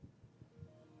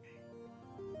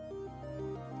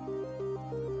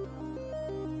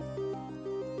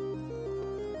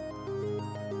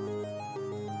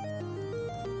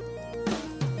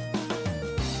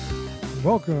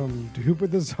Welcome to Who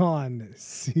Put This On,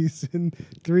 Season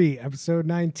 3, Episode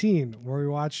 19, where we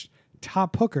watched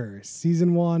Top Hooker,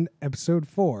 Season 1, Episode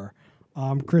 4.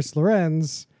 I'm Chris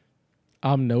Lorenz.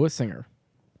 I'm Noah Singer.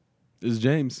 This is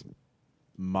James.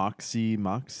 Moxie.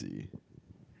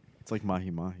 It's like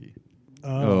Mahi Mahi.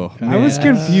 Oh, I was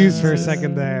confused for a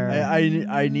second there.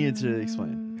 I needed to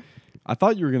explain. I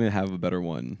thought you were going to have a better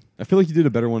one. I feel like you did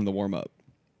a better one in the warm-up.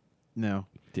 No.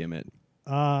 Damn it.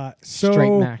 So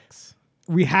Straight Max.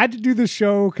 we had to do the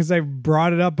show because I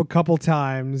brought it up a couple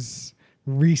times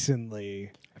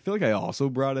recently. I feel like I also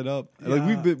brought it up. Yeah.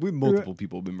 Like multiple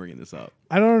people have been bringing this up.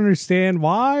 I don't understand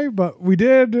why, but we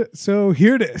did. So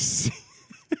here it is.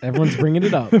 Everyone's bringing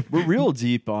it up. We're real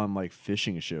deep on like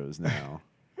fishing shows now.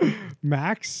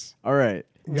 Max. All right.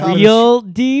 got Real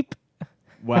deep.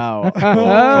 Wow.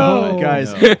 Oh.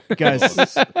 Guys, I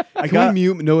Can got we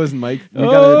mute Noah's mic? We Oh,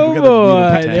 gotta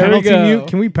boy. mute him. There we Penalty go. mute.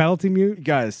 Can we penalty mute?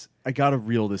 guys, I gotta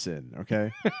reel this in,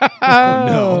 okay?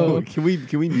 No. Can we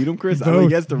mute him, Chris? I don't think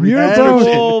he has to Mute read both.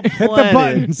 Animal Hit the Planet.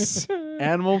 buttons.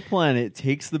 Animal Planet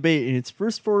takes the bait in its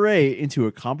first foray into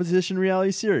a competition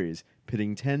reality series,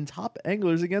 pitting 10 top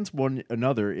anglers against one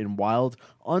another in wild,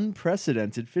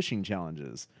 unprecedented fishing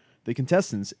challenges. The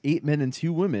contestants, 8 men and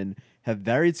 2 women, have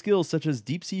varied skills such as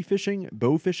deep-sea fishing,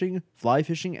 bow fishing, fly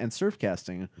fishing, and surf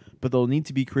casting, but they'll need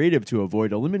to be creative to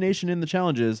avoid elimination in the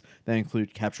challenges that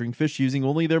include capturing fish using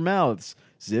only their mouths,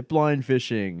 zip line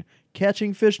fishing,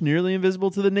 catching fish nearly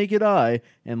invisible to the naked eye,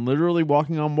 and literally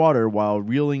walking on water while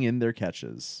reeling in their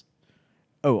catches.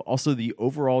 Oh, also the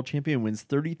overall champion wins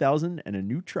 $30,000 and a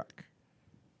new truck.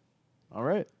 All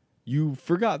right. You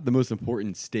forgot the most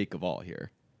important stake of all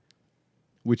here,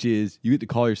 which is you get to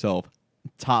call yourself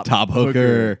Top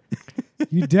Hooker.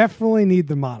 You definitely need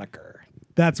the moniker.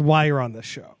 That's why you're on the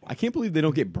show. I can't believe they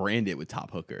don't get branded with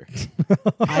Top Hooker.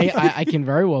 I can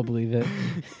very well believe it.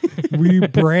 We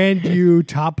brand you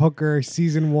Top Hooker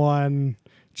Season 1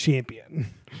 champion.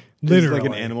 This is Literally. like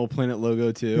an Animal Planet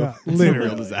logo too. Yeah, It's a literally.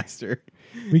 real disaster.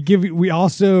 We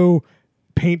also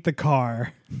paint the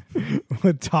car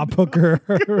with Top Hooker.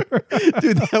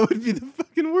 Dude, that would be the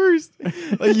fucking worst.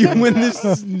 Like you win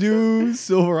this new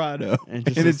Silverado, And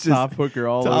it's Top Hooker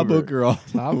all Top over. Hooker all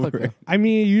Top over. Hooker. I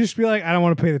mean, you just be like, I don't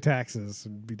want to pay the taxes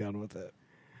and be done with it.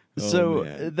 So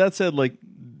man. that said, like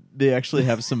they actually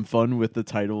have some fun with the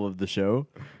title of the show.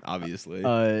 Obviously,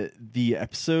 The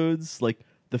episodes, like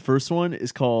the first one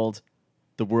is called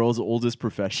 "The World's Oldest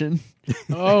Profession."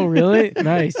 Oh, really?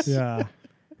 Nice. Yeah.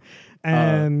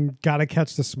 And Gotta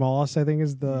Catch the Smallest, I think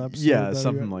is the episode. Yeah, that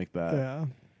something we- like that.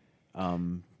 Yeah.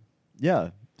 Yeah.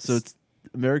 So it's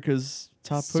America's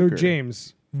Top So, Hooker.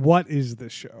 James, what is the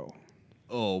show?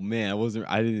 oh man,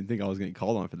 I didn't think I was getting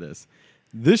called on for this.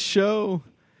 This show,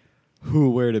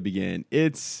 where to begin?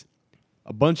 It's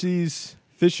a bunch of these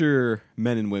fisher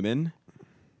men and women,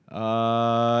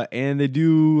 and they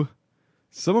do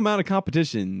some amount of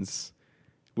competitions,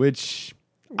 which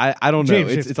I don't know.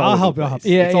 James, It's I'll all help over you, the I'll place.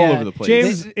 help you. Yeah, It's all yeah. over the place.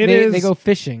 James, They, it they, is- they go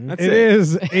fishing. That's It it.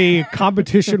 is a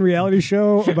competition reality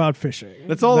show about fishing.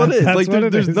 That's all it is. That's Like what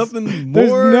it there's is. nothing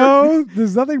more.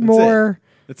 There's nothing That's more.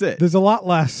 That's it. There's a lot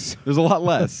less. There's a lot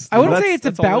less. I wouldn't That's- say it's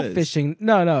that's all about it is. fishing.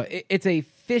 No. It's a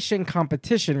fishing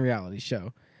competition reality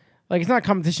show. Like, it's not a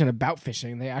competition about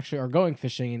fishing. They actually are going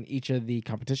fishing in each of the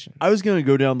competitions. I was gonna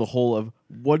go down the hole of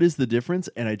what is the difference,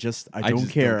 and I don't just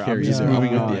care. don't care I'm just either.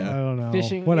 moving Yeah. on. Yeah. I don't know.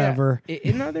 Fishing, Whatever.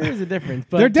 Yeah. No, there is a difference.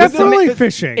 But They're but definitely but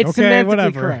fishing. It's Okay, semantically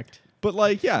whatever. correct. But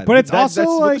like, yeah, But it's also, that's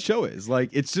what the like- show is.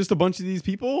 Like, it's just a bunch of these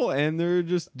people, and they're I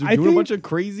doing a think bunch of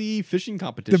crazy fishing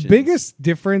competitions. The biggest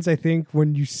difference, I think,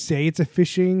 when you say it's a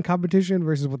fishing competition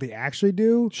versus what they actually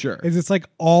do, Sure. is it's like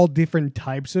all different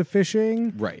types of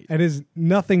fishing. Right. It has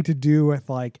nothing to do with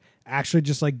like actually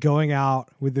just like going out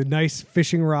with a nice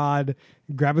fishing rod,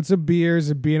 grabbing some beers,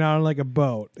 and being out on like a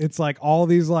boat. It's like all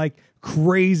these like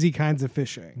crazy kinds of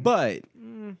fishing. But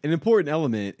an important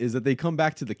element is that they come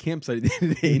back to the campsite at the end of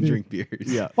the day and drink beers.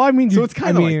 Yeah. Well, I mean, So it's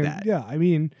kinda like that. Yeah, I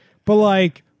mean, but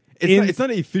like, It's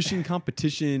not a fishing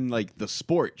competition like the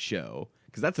sport show,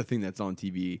 because that's a thing that's on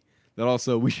TV that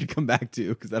also we should come back to,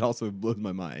 because that also blows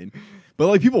my mind. But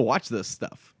like people watch this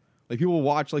stuff. Like people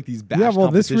watch like these bash yeah.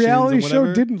 Well, this competitions reality and show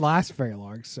whatever. didn't last very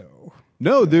long, so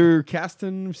No, they're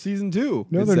casting season 2.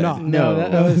 no, it they're said. not. No,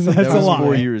 that was- that's That a was lie.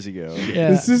 4 years ago.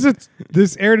 Yeah.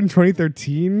 This aired in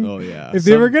 2013. Oh yeah. If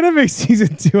they were gonna make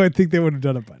season 2, I think they would have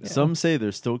done it by now. Some say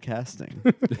they're still casting.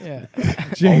 Yeah.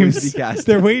 James, Always be casting.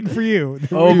 they're waiting for you.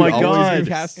 They're Oh waiting my for you. Always God. be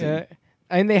casting. Yeah.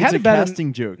 And they It's had a about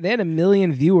casting joke. They had 1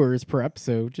 million viewers per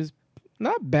episode, which is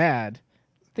not bad.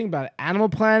 Think about it. Animal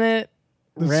Planet,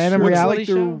 random What's reality like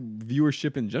their show.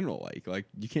 viewership in general like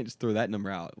you can't just throw that number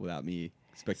out without me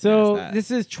expect So that.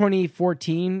 this is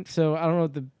 2014. So I don't know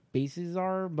what the bases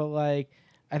are, but like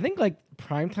I think like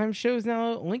primetime shows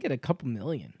now only get a couple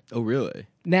million. Oh, really?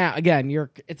 Now again,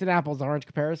 it's an apples to orange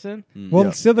comparison. Well,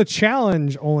 Yeah. still the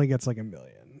challenge only gets like 1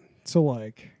 million. So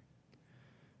like,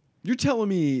 You're telling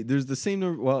me there's the same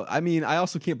number? Well, I mean, I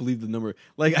also can't believe the number.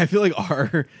 Like, I feel like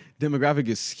our demographic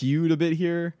is skewed a bit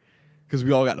here because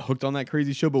we all got hooked on that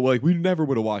crazy show. But like, we never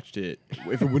would have watched it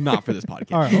if it were not for this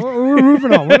podcast. all right, we're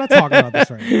moving on. We're not talking about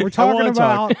this right now. We're I talking wanna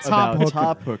about talk Top about Hooker.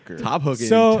 Top Hooker. Top hooking.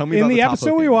 So Tell me in about the top episode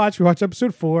hooking. we watched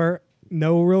episode 4.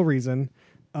 No real reason.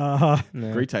 No.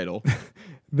 Great title.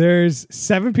 There's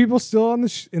 7 people still on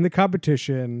in the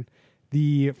competition.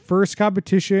 The first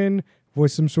competition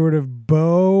was some sort of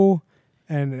bow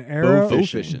and an arrow. Bow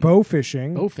fishing. Bow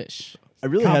fishing. Bowfish. I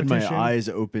really had my Competition. eyes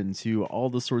open to all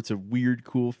the sorts of weird,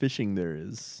 cool fishing there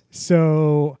is.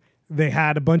 So they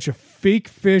had a bunch of fake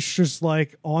fish just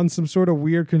like on some sort of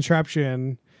weird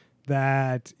contraption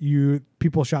that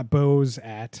people shot bows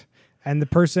at. And the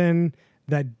person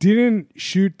that didn't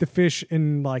shoot the fish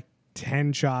in like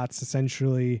 10 shots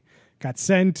essentially got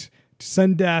sent to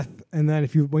sudden death. And then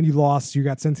when you lost, you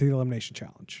got sent to the elimination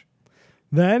challenge.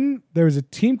 Then there was a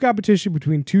team competition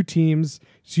between 2 teams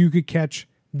so you could catch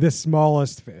the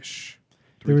smallest fish.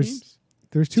 Three there teams?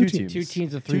 was 2 Two teams. Two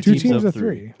teams of 3 Two teams. teams of of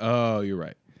 3. Oh, you're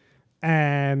right.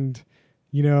 And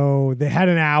they had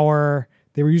an hour.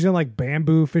 They were using like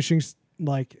bamboo fishing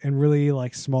and really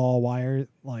like small wire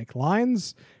like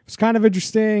lines. It was kind of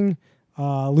interesting.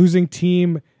 Losing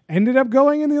team ended up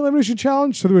going in the elimination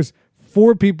challenge. So there was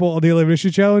 4 people on the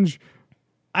elimination challenge.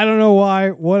 I don't know why.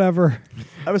 Whatever.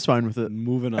 I was fine with it.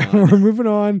 Moving on. We're moving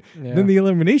on. Yeah. Then the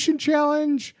elimination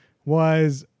challenge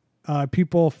was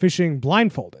people fishing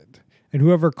blindfolded, and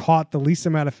whoever caught the least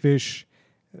amount of fish,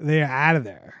 they're out of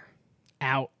there.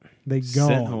 Out. They go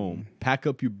Sent home. Pack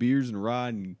up your beers and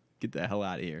rod and get the hell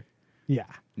out of here. Yeah.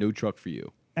 No truck for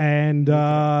you. And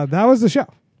that was the show.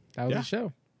 That was Yeah. the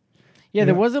show. Yeah,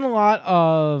 there wasn't a lot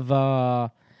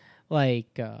of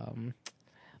like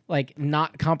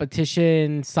not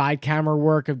competition side camera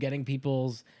work of getting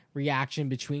people's reaction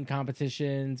between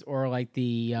competitions or like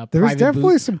the There was private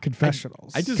definitely booth. some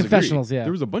confessionals. I disagree. Confessionals, yeah.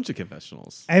 There was a bunch of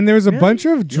confessionals. And there was a bunch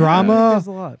of drama There's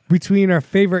a lot. between our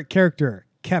favorite character,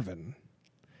 Kevin,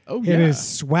 Oh, yeah. and his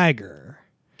swagger.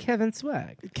 Kevin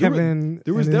Swag. Kevin.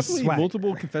 There was and his definitely swagger.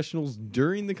 multiple confessionals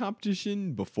during the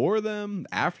competition, before them,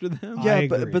 after them. I Yeah,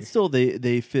 agree. but still,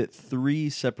 they fit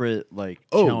 3 separate like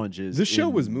Oh, challenges. the show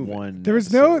in was moving. One There was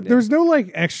episode. there was no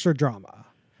like extra drama.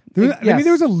 There was, I Yes. mean,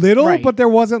 there was a little, Right. but there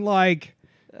wasn't like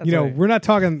That's right. we're not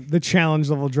talking the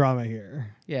challenge level drama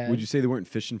here. Yeah. Would you say they weren't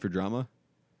fishing for drama?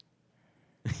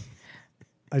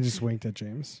 I just winked at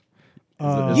James.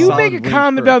 a You solid make a wink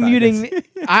comment for a about fact. muting me.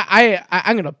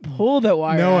 I'm gonna pull that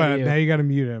wire No, out of you. now you got to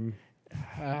mute him.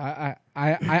 I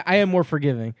am more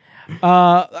forgiving.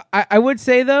 I would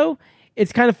say though,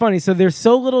 it's kind of funny. So there's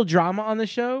so little drama on the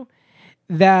show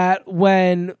that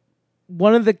when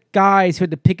one of the guys who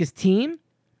had to pick his team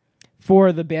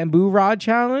for the bamboo rod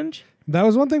challenge, That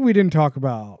was one thing we didn't talk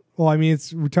about. Well, I mean,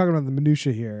 we're talking about the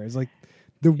minutia here. It's like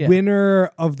the Yeah.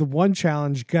 winner of the one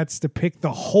challenge gets to pick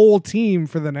the whole team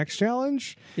for the next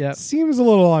challenge. Yep. Seems a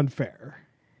little unfair.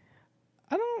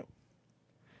 I don't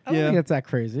Yeah. think that's that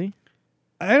crazy.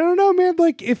 I don't know, man.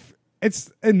 Like if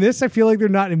it's in this, I feel like they're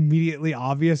not immediately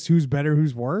obvious who's better,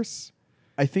 who's worse.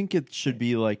 I think it should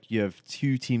be like you have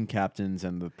 2 team captains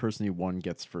and the person you won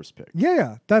gets first pick.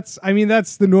 Yeah, that's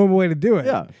the normal way to do it.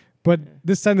 Yeah. But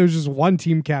this time there was just one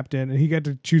team captain, and he got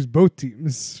to choose both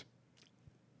teams.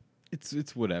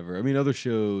 It's whatever. I mean, other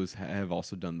shows have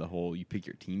also done the whole you pick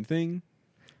your team thing.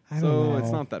 I don't So know.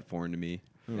 it's not that foreign to me.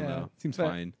 I don't Yeah. know. Seems But-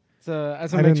 fine. So I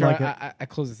just I want to make didn't sure like I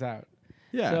close this out.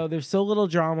 Yeah. So there's so little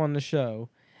drama on the show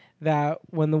that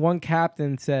when the one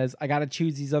captain says, I got to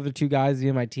choose these other 2 guys to be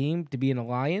in my team to be an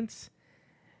alliance,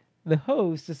 the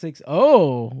host just thinks,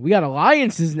 oh, we got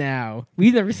alliances now.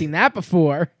 We've never seen that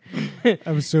before.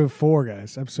 Episode 4,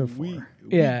 guys. Episode 4. we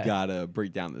Yeah. gotta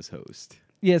break down this host.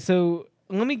 Yeah, so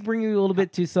let me bring you a little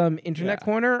bit to some internet Yeah.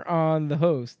 corner on the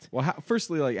host. Well,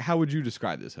 firstly, like, how would you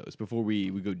describe this host before we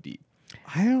go deep?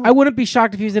 I wouldn't be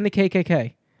shocked if he was in the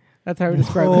KKK. That's how I would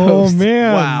describe the Oh host.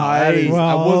 man! Wow, that is-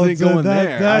 I wasn't going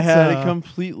there. I That's had a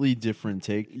completely different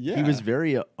take. Yeah. He was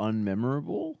very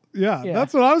unmemorable. yeah, Yeah.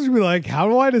 that's what I was gonna be like. How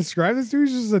do I describe this dude?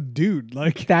 He's just a dude.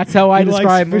 Like That's how I He likes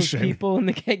describe most fishing. people in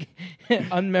the KKK.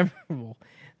 Unmemorable.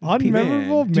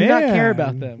 unmemorable. Do man. not care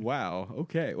about them. Wow.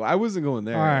 Okay. Well, I wasn't going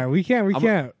there. All right, we can't.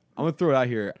 I'm gonna throw it out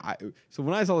here. So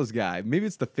when I saw this guy, maybe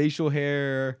it's the facial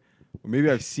hair, or maybe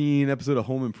I've seen an episode of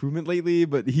Home Improvement lately,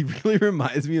 but he really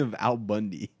reminds me of Al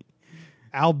Bundy.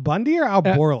 Al Bundy or Al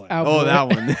Borland? Al- Oh, that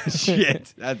Borland. one.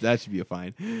 Shit. That should be a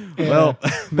fine. Well,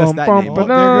 Bum, messed that bum, name Oh, up.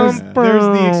 ba-dum. there's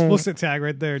the explicit tag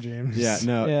right there, James. Yeah,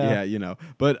 no, Yeah. yeah,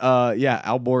 But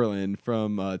Al Borland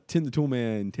from Tim the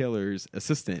Toolman Taylor's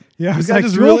assistant. Yeah, This it's guy like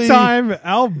just dual really- time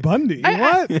Al Bundy.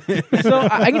 What? So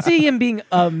I can see him being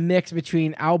a mix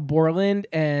between Al Borland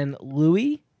and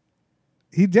Louis.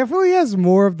 He definitely has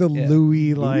more of the Yeah.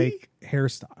 Louis like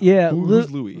hairstyle. Yeah,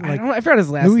 Who's Louis? I forgot his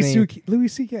last Louis name. Louis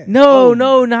C.K. No,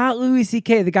 not Louis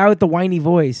C.K. The guy with the whiny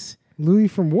voice. Louis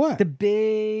from what? The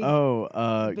big.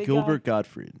 Gilbert Big guy.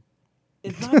 Gottfried.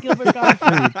 It's not Gilbert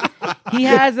Gottfried. He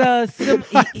has a.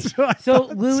 So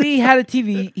Louis had a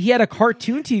TV. He had a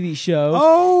cartoon TV show.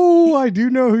 Oh, I do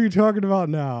know who you're talking about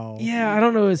now. Yeah, I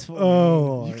don't know his.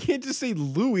 Oh, You can't just say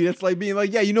Louis. That's like being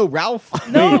like, yeah, you know Ralph.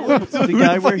 No. The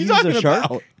guy where he's talking a shark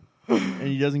about? and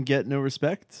he doesn't get no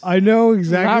respect. I know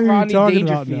exactly Not who you're Rodney talking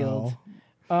about Dangerfield.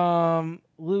 now.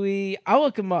 Louis. I'll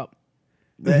look him up.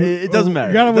 It doesn't matter.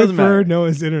 You gotta It wait doesn't for matter.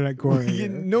 Noah's internet corner.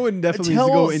 No one definitely Tell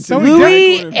needs to go into somebody-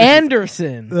 Louis corner.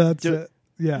 Anderson. That's Do- it.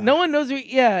 Yeah. No one knows who.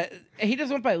 Yeah, he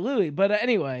just went by Louis. But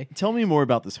anyway, Tell me more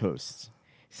about this host.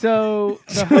 so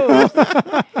the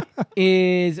host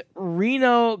is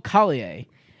Reno Collier.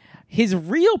 His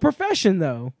real profession,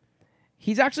 though,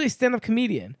 he's actually a stand-up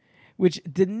comedian, which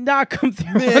did not come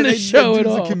through on the show at Dude's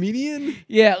all. a comedian.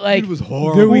 Yeah, like Dude was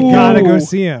horrible. Dude, we gotta go Ooh.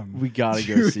 see him. We gotta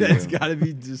go Dude, see that's him. gotta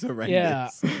be just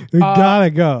horrendous. Yeah. We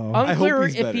gotta go. I hope unclear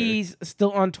he's if better. he's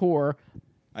still on tour.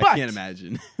 I But- can't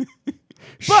imagine.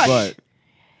 But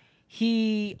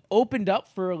he opened up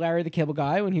for Larry the Cable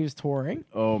Guy when he was touring.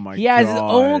 Oh my god. He has his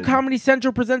own Comedy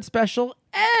Central Presents special,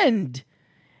 and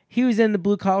he was in the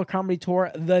Blue Collar Comedy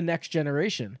Tour, The Next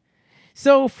Generation.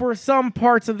 So for some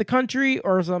parts of the country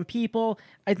or some people,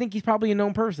 I think he's probably a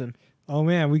known person. Oh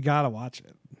man, we gotta watch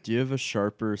it. Do you have a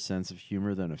sharper sense of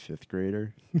humor than a fifth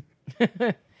grader?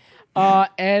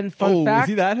 And fun fact, is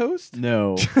he that host?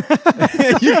 No.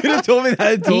 You could have told me that.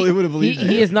 I totally would have he, believed it.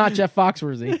 he is not Jeff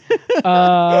Foxworthy.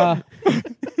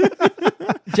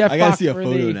 Jeff I gotta see a Foxworthy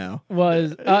photo now.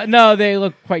 Was no, they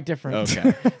look quite different.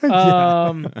 Okay.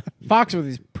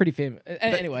 Foxworthy's pretty famous.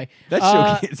 Anyway, That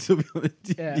show can't still be on the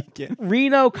TV. yeah. Can.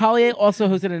 Reno Collier also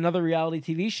hosted another reality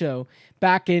TV show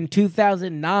back in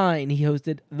 2009. He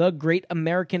hosted The Great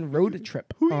American Road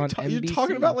Trip Who on you're NBC.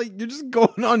 talking about? Like you're just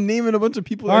going on naming a bunch of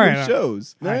people that All are right, in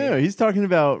shows. No, he's talking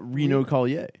about Reno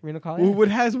Collier. Reno Collier. Well, what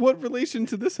has what relation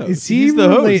to this host? Is he He's the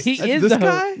host. related- He That's is this the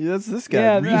host. guy. Yeah, that's this guy.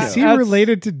 Yeah, Reno. Is he That's-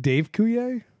 related to Dave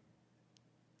Coulier?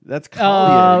 That's Collier.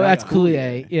 Oh, that's not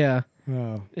Coulier. Yeah,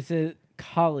 Oh, it's a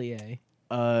Collier.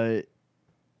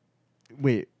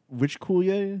 Wait, which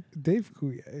Coulier? Dave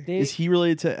Coulier. Dave- Is he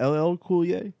related to LL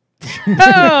Coulier?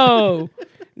 Oh,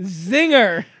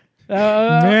 zinger!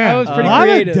 Man, that was pretty a lot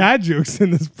creative. of dad jokes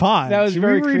in this pod. That was Should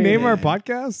very we rename our creative.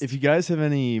 podcast? If you guys have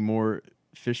any more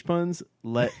fish puns,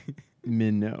 let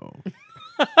me know.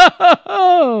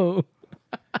 Oh,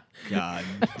 God.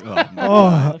 Oh, my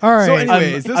Oh, all right. So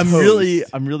anyways, this I'm host-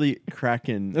 really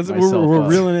cracking That's, myself we're up.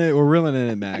 reeling it. We're reeling in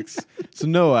it, Max. So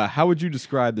Noah, how would you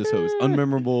describe this host?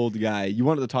 Unmemorable guy. You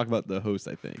wanted to talk about the host,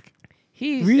 I think.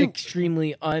 he's We-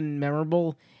 extremely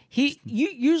unmemorable.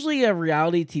 Usually a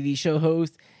reality TV show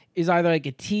host is either like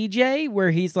a TJ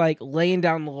where he's like laying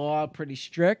down the law pretty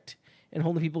strict and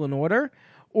holding people in order,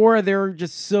 or they're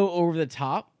just so over the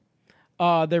top.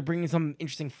 They're bringing some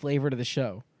interesting flavor to the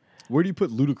show. Where do you put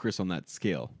Ludacris on that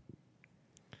scale?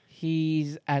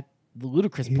 He's at the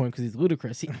ludicrous point because he's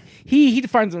ludicrous. He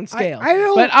defines his own scale, I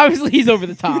don't- but obviously he's over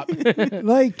the top.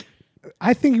 like,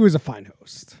 I think he was a fine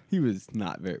host. He was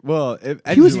not very well.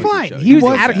 He was fine. He was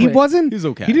was. adequate. He wasn't. He was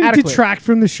okay. He didn't Adequate. detract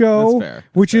from the show, That's fair.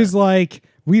 which That's is like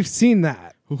we've seen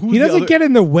that. Who's He the doesn't other- get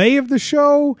in the way of the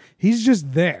show. He's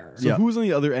just there. So Yeah. who's on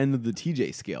the other end of the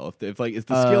TJ scale? If the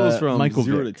scale is from Michael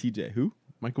 0 Vick. to TJ, who?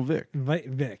 Michael Vick.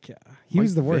 Vic, yeah, he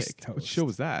was the Mike worst Vick. host. What show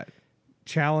was that?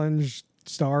 Challenge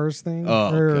Stars thing.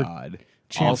 Oh or God,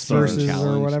 Champs All-Stars versus or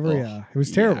Challenge. whatever. Oh, Yeah, it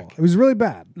was terrible. yuck. It was really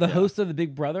bad. The host of the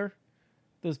Big Brother,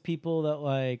 those people that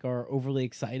like are overly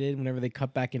excited whenever they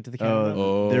cut back into the camera.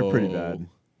 Oh, They're pretty bad.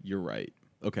 You're right.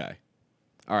 Okay.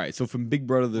 All right. So from Big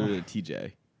Brother to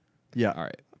TJ. Yeah. All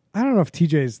right. I don't know if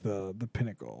TJ's the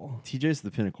pinnacle. TJ's the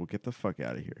pinnacle. Get the fuck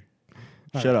out of here.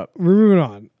 All Shut right, up. We're moving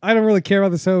on. I don't really care about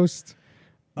this host.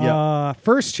 Yeah.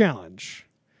 First challenge,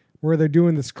 where they're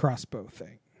doing this crossbow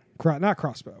thing. Not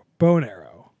crossbow, bow and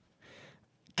arrow.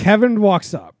 Kevin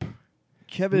walks up.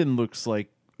 Kevin looks like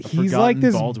a He's like forgotten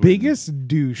this Baldwin. biggest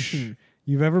douche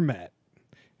you've ever met.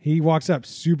 He walks up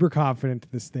super confident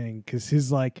to this thing because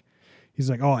he's like,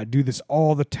 oh, I do this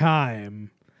all the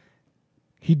time.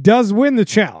 He does win the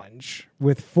challenge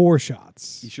with 4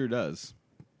 shots. He sure does.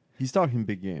 He's talking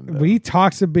big game. Though. he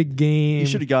talks a big game. He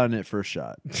should have gotten it first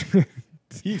shot.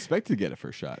 He expected to get a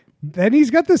first shot. Then he's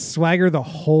got this swagger the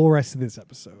whole rest of this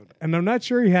episode, and I'm not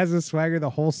sure he has this swagger the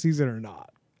whole season or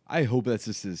not. I hope that's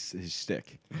just his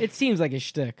shtick. It seems like a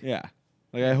shtick. Yeah.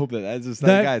 Like I hope that's just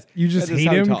That guys. you just that's hate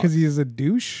how he him talks. because he's a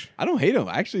douche. I don't hate him.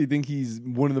 I actually think he's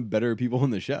one of the better people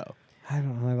on the show. I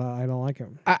don't like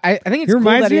him. I think it's He cool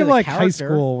reminds that me he of has a like high character.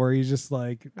 school where he's just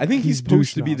like. I think he's douche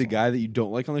supposed to be the nozzle. guy that you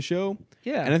don't like on the show.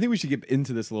 Yeah. And I think we should get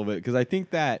into this a little bit because I think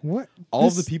that What all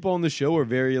of This- the people on the show are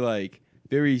very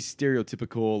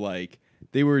stereotypical. Like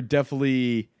they were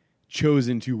definitely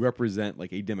chosen to represent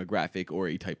like a demographic or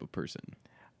a type of person.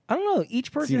 I don't know.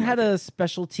 Each person Seemed had like a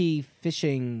specialty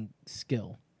fishing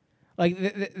skill.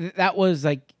 Like that was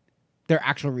like their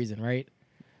actual reason, right?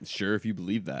 Sure, if you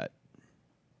believe that.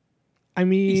 I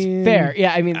mean, Fair.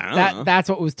 Yeah, I mean I don't know. that's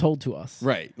what was told to us.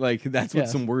 Right. Like that's what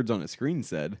Yes. some words on a screen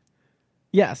said.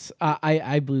 Yes,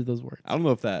 I believe those words. I don't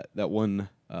know if that one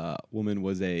woman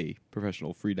was a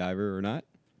professional free diver or not.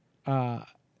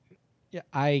 Yeah,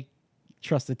 I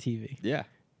trust the TV. Yeah.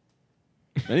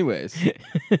 Anyways,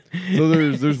 so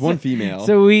there's one female.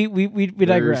 So we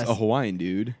digress. There's a Hawaiian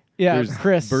dude. Yeah, There's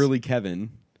Chris. Burly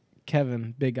Kevin.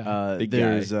 Kevin, big guy. Big guy.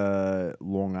 There's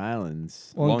Long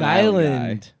Island's. Long, Long Island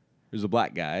Island. There's a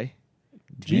black guy.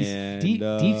 Deep, And,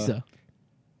 Deepsa.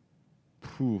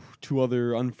 Two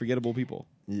other unforgettable people.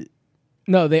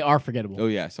 No, they are forgettable. Oh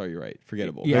yeah, sorry, you're right.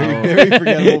 Forgettable. Yeah. Very, very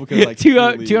forgettable because like two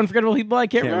clearly unforgettable people. I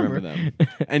can't, can't remember them.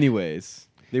 Anyways,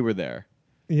 they were there.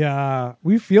 Yeah,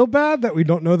 we feel bad that we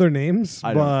don't know their names,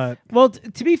 I don't. but Well,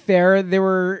 to be fair, there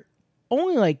were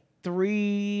only like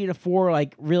 3 to 4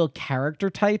 like real character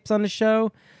types on the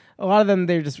show. A lot of them,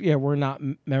 they're just were not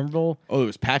memorable. Oh, it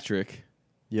was Patrick.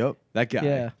 Yep. That guy.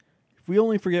 Yeah, If we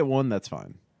only forget one, that's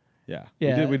fine. Yeah.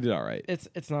 Yeah. We did all right.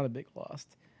 it's not a big loss.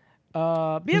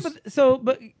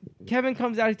 But Kevin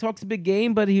comes out. He talks a big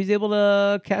game, but he was able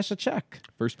to cash a check.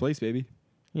 First place, baby.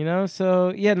 You know,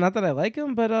 so yeah, not that I like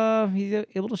him, but he's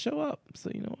able to show up.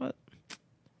 So you know what?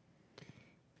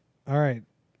 all right.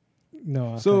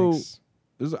 No, So- thanks.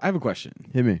 I have a question.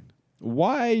 Hit me.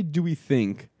 Why do we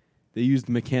think they used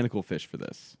mechanical fish for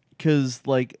this? Because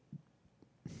like,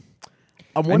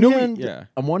 on I one know hand,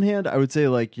 on one hand, I would say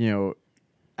like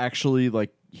actually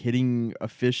like hitting a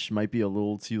fish might be a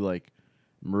little too like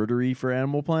murdery for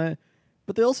Animal Planet,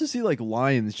 but they also see like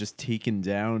lions just taking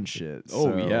down shit.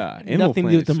 Oh so- yeah, Animal Nothing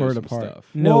to do with the Planet murder shows some part. stuff.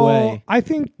 No Well, way. I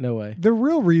think No way. the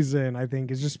real reason I think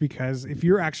is just because if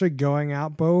you're actually going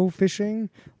out bow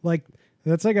fishing, like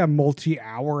that's like a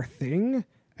multi-hour thing,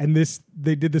 and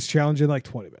they did this challenge in like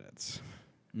 20 minutes.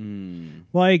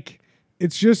 Like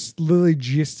it's just the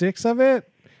logistics of it.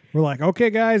 We're like, okay,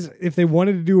 guys, if they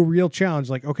wanted to do a real challenge,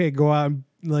 like okay, go out and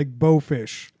like bow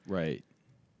fish. Right.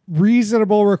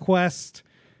 Reasonable request,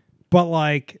 but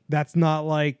like that's not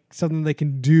like something they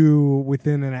can do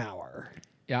within an hour.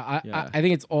 Yeah, Yeah. I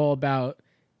think it's all about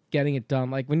getting it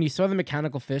done. Like when you saw the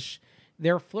mechanical fish,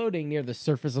 they're floating near the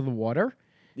surface of the water,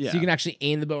 Yeah. so you can actually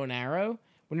aim the bow and arrow.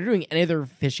 When you're doing any other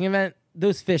fishing event,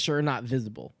 those fish are not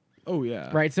visible, Oh yeah.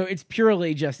 right? So it's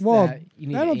purely just Well, that you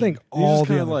need I to don't aim. think These all just the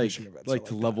kind other of like fishing events like are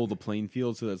to that. level the playing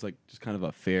field, so that's like just kind of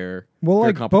a fair. Well, fair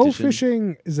like bow competition.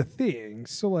 fishing is a thing,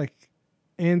 so like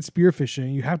and spear fishing,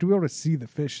 you have to be able to see the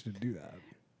fish to do that.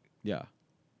 Yeah.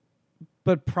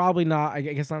 but probably not. I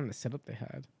guess not in the setup they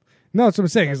had. No, that's what I'm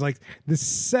saying. Is like the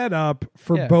setup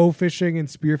for Yeah. bow fishing and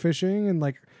spear fishing and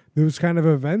like those kind of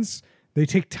events. They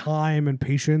take time and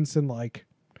patience, and like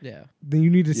Yeah, then you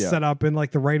need to Yeah. set up in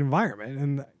like the right environment,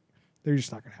 and they're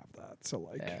just not gonna have that. So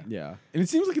like, yeah. Yeah. And it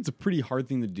seems like it's a pretty hard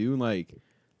thing to do. Like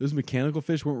those mechanical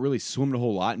fish weren't really swimming a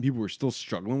whole lot, and people were still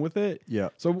struggling with it. Yeah.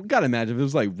 So gotta imagine if it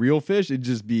was like real fish, it'd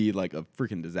just be like a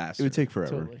freaking disaster. It would take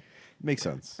forever. Totally. Makes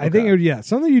sense. I think it would,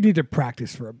 something you need to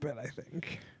practice for a bit. I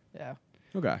think Yeah,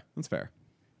 Okay, that's fair.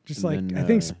 just And like then, I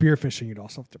think spear fishing, you'd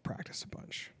also have to practice a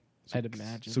bunch. I'd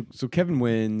imagine. So Kevin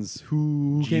wins.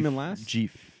 Who came in last?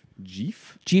 Jeef.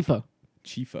 Jeef? Jifa,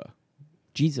 Chifa.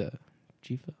 Jiza,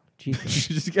 Jifa,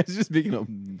 Jifa. You guys just making up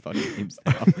fucking names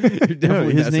now. You're No,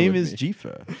 definitely his messing name with is me.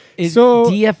 Jifa. Is So-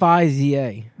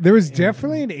 DFIZA. There was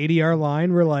definitely an ADR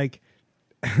line where like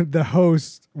the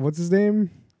host, what's his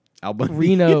name? Albany.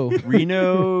 Reno.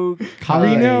 Reno. Reno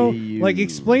Caillou. like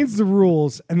explains the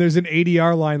rules, and there's an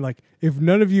ADR line like if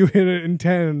none of you hit it in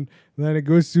 10, then it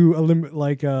goes to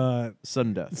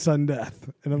Sudden death. sudden death.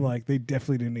 And I'm like, they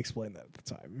definitely didn't explain that at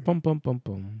the time. Bum bum bum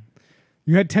bum.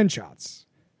 You had 10 shots.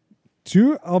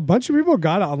 A bunch of people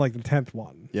got it on like the 10th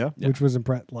one, Yeah. which was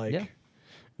impressive. Like, Yeah.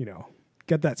 you know,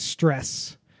 get that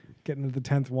stress getting to the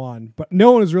 10th one, but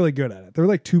no one was really good at it. There were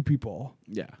like 2 people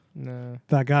Yeah. No.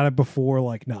 that got it before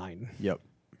like 9. Yep.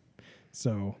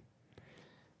 So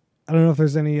I don't know if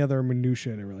there's any other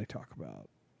minutia to really talk about.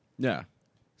 Yeah.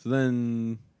 So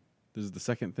then there's the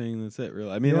second thing. That's it,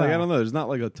 really. I mean, like, Yeah. I don't know. There's not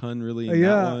like a ton really in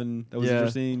Yeah. that one that was Yeah.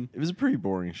 interesting. It was a pretty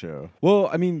boring show. Well,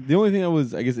 I mean, the only thing that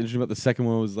was, I guess, interesting about the second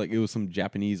one was like it was some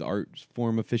Japanese art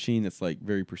form of fishing that's like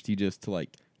very prestigious to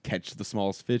like catch the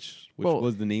smallest fish, which Well-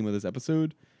 was the name of this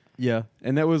episode. Yeah.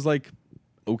 And that was like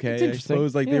It's okay, I interesting.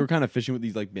 suppose. Like Yeah. they were kind of fishing with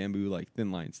these like bamboo like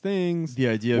thin lines things. The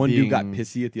idea One being, dude got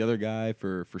pissy at the other guy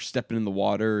for stepping in the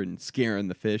water and scaring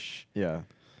the fish. Yeah.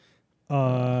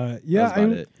 Yeah, That was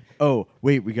about it. Oh,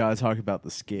 wait, we got to talk about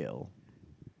the scale.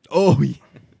 Oh, yeah.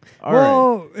 All right.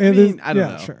 well, I mean, I don't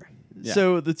yeah, know. Sure. Yeah.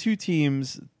 So the two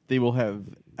teams, they will have,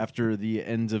 after the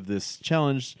end of this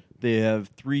challenge, they have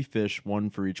 3 fish, 1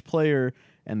 for each player,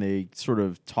 and they sort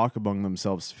of talk among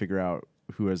themselves to figure out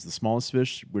who has the smallest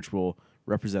fish, which will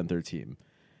represent their team.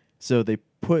 So they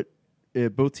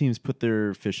both teams put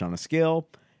their fish on a scale,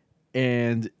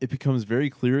 and it becomes very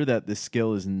clear that this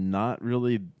scale is not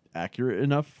really accurate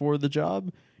enough for the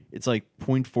job. It's like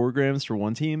 0.4 grams for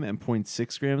one team and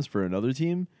 0.6 grams for another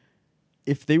team.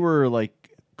 If they were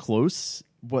like close,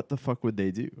 what the fuck would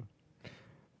they do?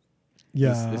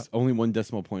 Yeah. There's only 1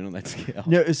 decimal point on that scale.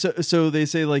 No, so they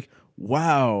say like,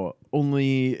 wow,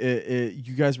 only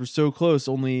you guys were so close,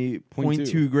 only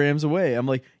 0.2 grams away. I'm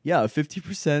like, yeah, a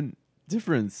 50%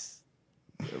 difference.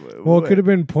 Well, it could have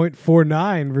been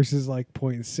 0.49 versus like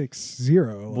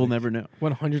 0.60. We'll never know.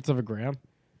 1/100th of a gram.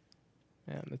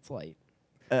 Man, that's light.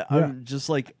 I'm just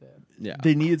like, Yeah.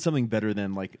 they needed something better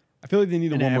than like I feel like they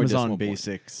need an one more Amazon decimal point.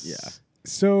 Basics. Yeah.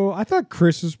 So I thought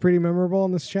Chris was pretty memorable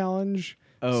in this challenge.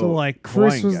 Oh, So like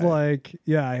Chris Hawaiian was guy.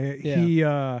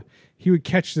 like, he would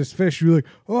catch this fish. He'd be like,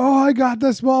 oh, I got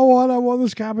the small one. I won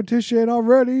this competition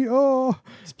already. Oh,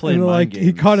 He's playing and mind like games.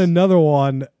 he caught another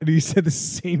one and he said the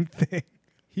same thing.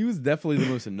 He was definitely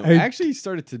the most annoying. And- I actually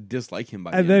started to dislike him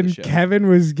by And the end then of the show. Kevin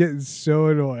was getting so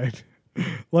annoyed.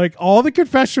 Like all the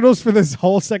confessionals for this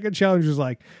whole second challenge was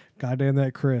like, God damn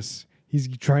that Chris. He's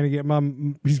trying to get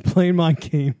he's playing mind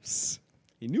games.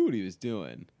 He knew what he was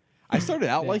doing. I started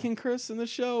out liking Chris in the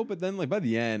show, but then like by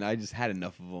the end, I just had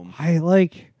enough of him.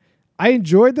 I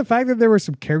enjoyed the fact that there were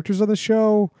some characters on the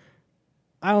show.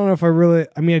 I don't know if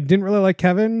I didn't really like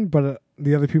Kevin, but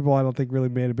the other people I don't think really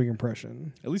made a big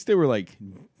impression. At least they were like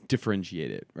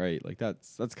differentiated, right? Like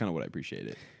that's kind of what I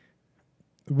appreciated.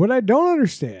 What I don't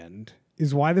understand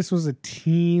is why this was a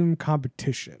team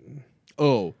competition.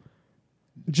 Oh,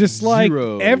 Just like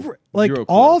Zero clue.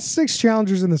 all 6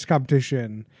 challengers in this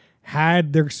competition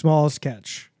had their smallest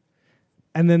catch.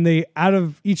 And then they out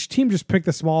of each team just picked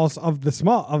the smallest of the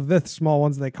small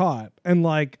ones they caught. And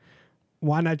like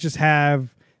why not just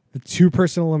have the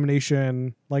 2-person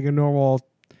elimination like a normal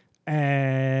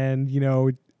and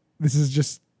this is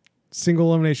just single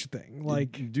elimination thing.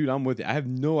 Like dude, I'm with you. I have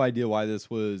no idea why this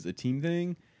was a team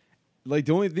thing. Like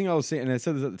the only thing I was saying, and I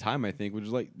said this at the time, I think, which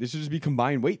is like this should just be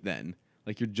combined weight then.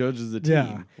 Like your judge is a team.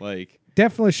 Yeah. Like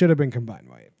definitely should have been combined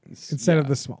weight instead of yeah.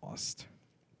 the smallest.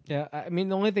 Yeah, I mean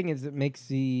the only thing is it makes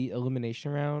the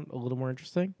elimination round a little more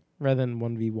interesting rather than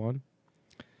 1v1.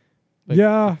 Like,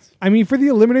 Yeah, it's- I mean, for the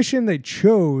elimination they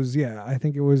chose, I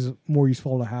think it was more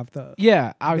useful to have the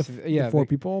Yeah, obviously, the 4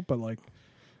 people, but like,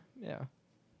 Yeah,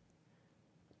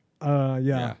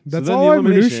 So that's then all the I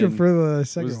minutia elimination for the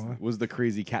second one. was the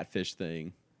crazy catfish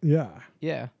thing, Yeah,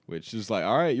 yeah. which is like,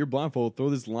 all right, you're blindfolded, throw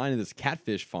this line in this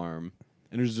catfish farm,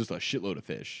 and there's just a shitload of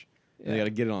fish. And they Yeah. got to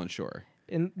get it on shore.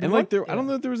 And, And like I don't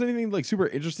know if there was anything like super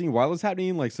interesting while it was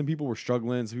happening. Like some people were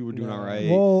struggling, some people were doing No. all right.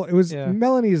 well, it was Yeah.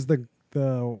 Melanie is the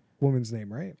woman's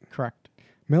name, right? Correct.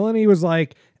 Melanie was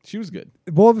like, She was good.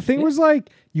 well, the thing Yeah. was like,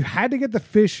 you had to get the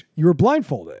fish. You were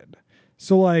blindfolded,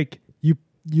 so like you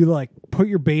like put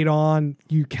your bait on,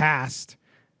 you cast.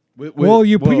 You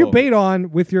put your bait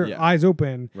on with your Yeah. eyes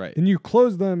open, Right. Then you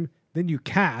close them, then you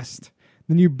cast,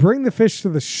 then you bring the fish to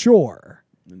the shore.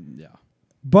 Yeah.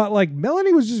 But like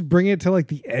Melanie was just bringing it to like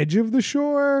the edge of the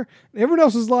shore. Everyone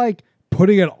else was like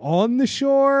putting it on the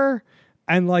shore,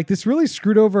 and like this really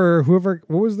screwed over whoever.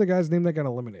 What was the guy's name that got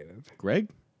eliminated? Greg?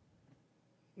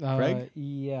 Craig?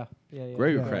 Yeah.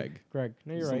 Greg or Yeah. Craig? Greg.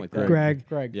 No, you're Something right. like that.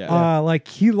 Greg. Yeah. Like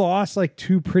he lost like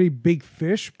 2 pretty big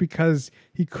fish because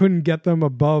he couldn't get them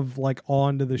above like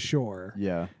onto the shore.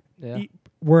 Yeah. Yeah.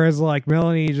 Whereas like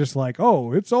Melanie just like,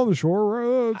 oh, it's on the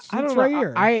shore. It's I don't right know.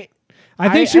 here. I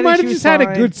think she might have was just had a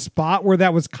fine. good spot where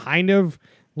that was kind of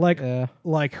like Yeah.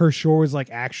 like her shore was like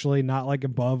actually not like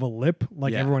above a lip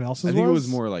like Yeah. everyone else's. I think it was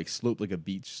more like sloped like a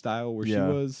beach style where Yeah.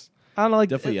 she was. I don't know, like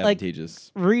Definitely like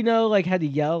advantageous. Reno had to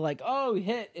yell like, "Oh, it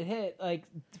hit!"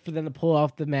 for them to pull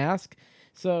off the mask.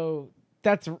 So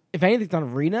that's if anything's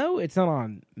on Reno, it's not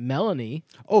on Melanie.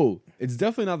 Oh, it's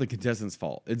definitely not the contestant's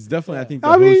fault. It's definitely I think. The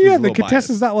I mean, host was yeah, a the little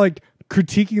contestant's not like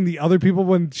critiquing the other people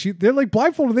when they're like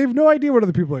blindfolded. They have no idea what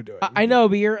other people are doing. I know,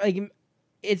 but you're like,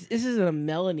 this isn't a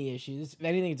Melanie issue. If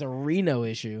anything, it's a Reno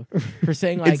issue for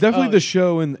saying like it's definitely oh, the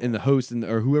show and the host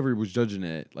or whoever was judging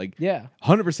it. Like, yeah.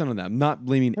 100% on that. I'm not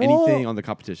blaming Well, anything on the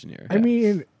competition here. I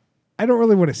mean, I don't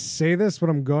really want to say this, but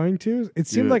I'm going to. It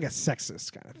seemed it. like a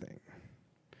sexist kind of thing.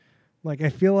 Like, I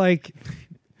feel like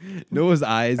Noah's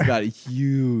eyes got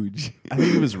huge. I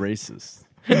think it was racist.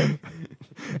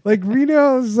 like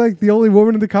Reno is like the only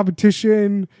woman in the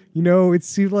competition. You know, it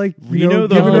seemed like Reno,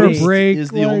 the giving her a host, break is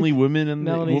the like- only woman in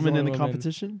the Melanie's woman the in the only woman.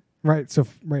 competition. right. So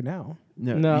right now,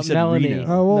 No, you said Melanie. Reno.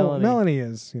 oh well, Melanie. Melanie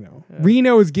is. You know,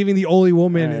 Reno is giving the only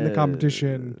woman in the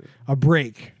competition a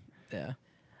break. Yeah.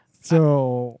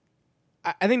 So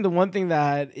I think the one thing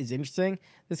that is interesting,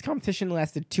 this competition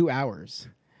lasted 2 hours.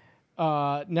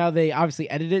 Now they obviously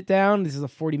edited it down. This is a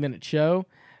 40-minute show,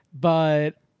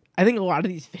 but I think a lot of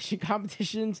these fishing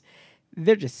competitions,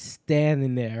 they're just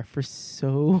standing there for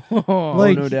so long.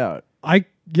 Like- no doubt.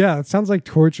 yeah, it sounds like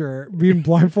torture. Being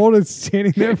blindfolded,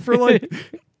 standing there for like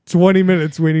 20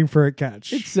 minutes waiting for a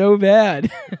catch. it's so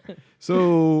bad.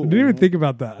 So I didn't even think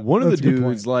about that. one of That's the a good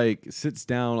point. dudes like sits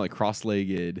down like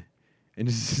cross-legged and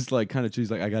is just like kind of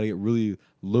choose like I gotta get really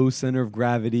low center of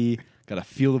gravity, gotta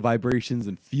feel the vibrations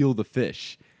and feel the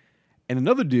fish. And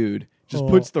another dude just Oh.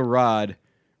 puts the rod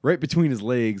right between his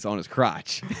legs on his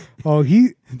crotch Oh,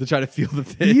 he to try to feel the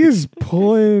fish. he is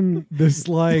pulling this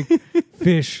like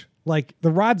fish. Like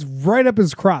the rod's right up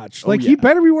his crotch. Like he yeah.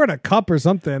 better be wearing a cup or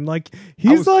something. Like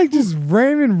he's was- like just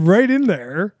ramming right in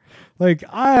there. Like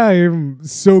I am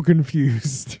so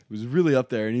confused. It was really up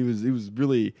there, and he was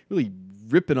really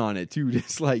ripping on it too,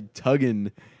 just like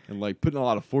tugging and like putting a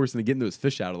lot of force into getting those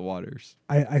fish out of the waters.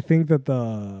 I think that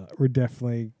we're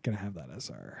definitely gonna have that as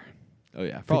our. Oh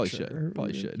yeah, probably Picture. should,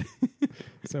 probably should.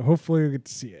 So hopefully we get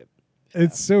to see it.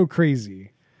 It's so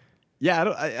crazy. Yeah,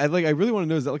 I really want to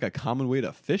know, is that like a common way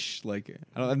to fish? Like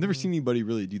I've never seen anybody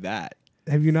really do that.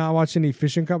 Have you not watched any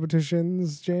fishing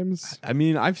competitions, James? I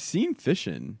mean, I've seen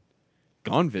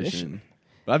gone fishing,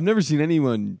 but I've never seen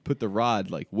anyone put the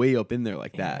rod like way up in there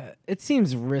like that. It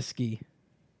seems risky.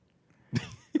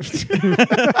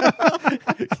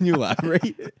 Can you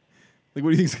elaborate? Like, what do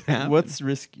you think's gonna happen? What's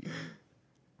risky?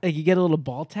 Like you get a little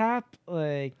ball tap,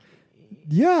 like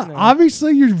Yeah, No.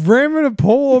 obviously you're ramming a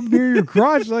pole up near your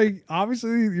crotch. Like obviously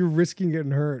you're risking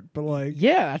getting hurt, but like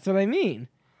yeah, that's what I mean.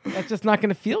 That's just not going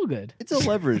to feel good. It's a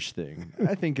leverage thing.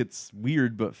 I think it's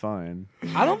weird but fine.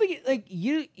 I don't think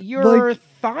your Like-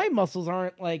 thigh muscles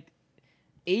aren't like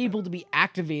able to be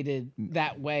activated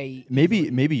that way.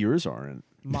 Maybe yours aren't.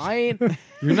 Mine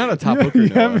You're not a top you hooker.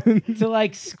 Noah. haven't- to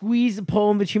like squeeze a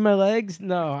pole in between my legs.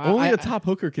 No, Only a a top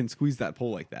hooker can squeeze that pole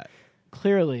like that.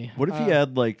 clearly. What if you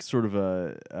had like sort of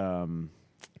a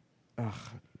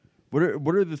what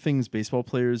are the things baseball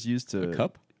players use to A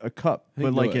cup? A cup, I but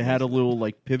think like Noah it had a knows little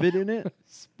like pivot in it,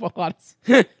 spots?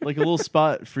 like a little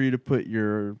spot for you to put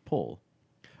your pole.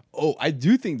 Oh, I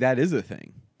do think that is a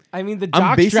thing. I mean, the I'm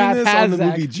jock basing strap this has on the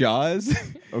that. movie Jaws,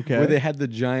 Okay. where they had the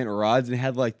giant rods and they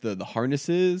had like the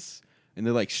harnesses, and they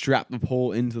like strapped the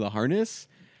pole into the harness.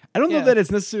 I don't know Yeah. that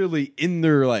it's necessarily in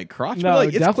their like crotch, No, but like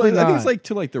it's definitely close. I think it's not. like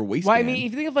to like their Well, waistband. I mean,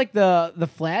 if you think of like the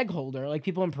flag holder, like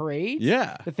people in parades,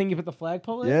 yeah, the thing you put the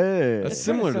flagpole in, Yeah. That's It's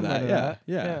similar kinda to that.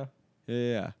 similar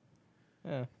Yeah.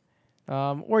 yeah.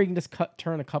 Or you can just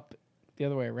turn a cup the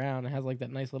other way around. It has like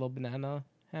that nice little banana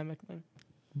hammock thing.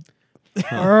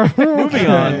 Moving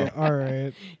on. All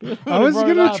right. I Would've was brought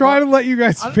it gonna up, try but to let you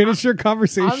guys I'm- finish your I'm trying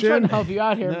conversation. to help you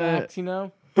out here, Nah. Max. You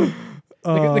know,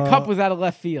 the cup was out of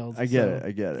left field. I get so, it.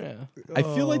 I get it. Yeah. I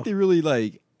feel like they really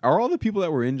like. Are all the people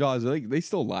that were in Jaws like they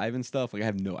still alive and stuff? Like I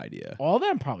have no idea. All of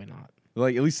them probably not.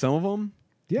 Like at least some of them.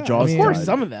 Yeah, Jaws I Of mean, course, died.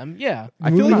 some of them. Yeah. I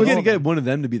feel Movie like we was- got to get one of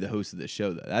them to be the host of this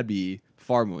show. Though that'd be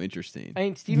far more interesting. I mean,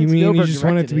 You Steven mean Spielberg you just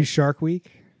want it to be directed Shark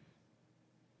Week?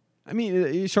 I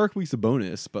mean, Shark Week's a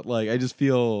bonus, but like I just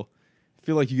feel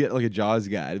like you get like a Jaws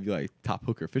guy to be like top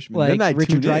hooker fisherman. like then I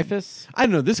Richard tune in. Dreyfuss. I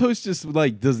don't know. This host just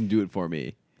like doesn't do it for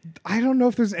me. I don't know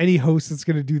if there's any host that's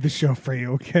gonna do the show for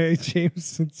you. Okay,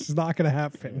 James, it's not gonna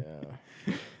happen.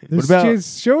 This What about-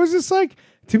 show is just like,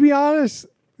 to be honest,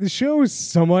 the show is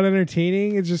somewhat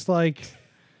entertaining. It's just like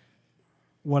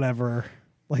whatever.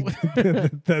 Like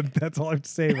that's all I have to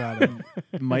say about it.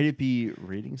 Might it be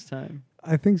ratings time?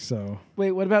 I think so.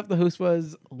 Wait, what about the host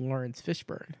was Lawrence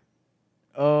Fishburne?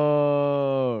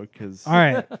 Oh, because All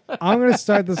right, I'm gonna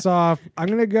start this off. I'm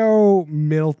gonna go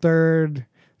middle third.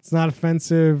 It's not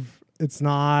offensive. It's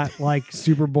not like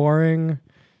super boring.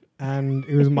 and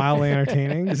it was mildly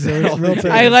entertaining. So that it's all real it is?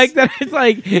 time. I like that. It's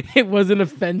like it wasn't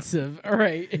offensive. All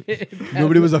right.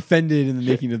 Nobody was offended in the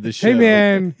making of this show. Hey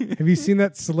man, have you seen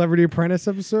that Celebrity Apprentice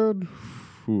episode?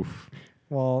 Oof.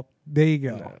 Well, there you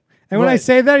go. And when I What?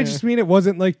 say that, I just mean it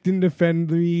wasn't like didn't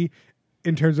offend me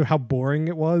in terms of how boring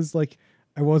it was. Like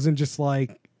I wasn't just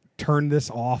like turn this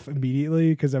off immediately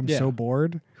because I'm Yeah. so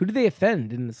bored. Who did they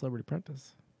offend in the Celebrity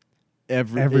Apprentice?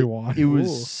 Everyone. It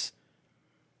was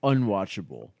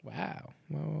unwatchable. Wow.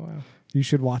 Wow. You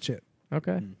should watch it.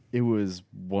 Okay. It was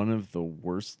one of the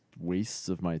worst wastes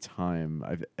of my time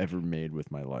I've ever made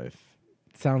with my life.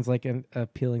 Sounds like an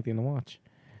appealing thing to watch.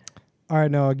 All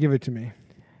right, no, give it to me.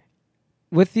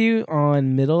 With you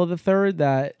on middle of the third,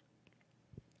 that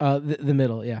the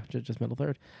middle, yeah, just middle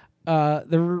third.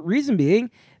 The reason being,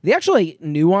 the actual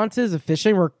nuances of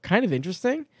fishing were kind of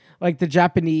interesting. Like the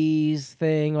Japanese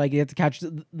thing, like you have to catch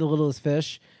the littlest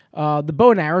fish. The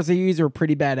bow and arrows they use are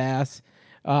pretty badass.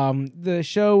 The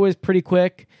show was pretty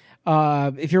quick.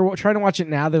 If you're trying to watch it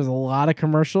now, there's a lot of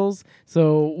commercials,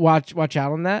 so watch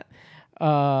out on that.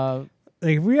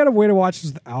 Like if we had a way to watch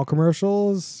this without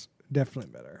commercials,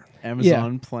 definitely better.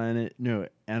 Amazon Planet, no,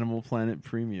 Animal Planet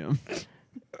Premium.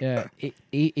 Yeah,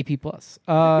 AP plus.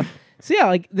 So yeah,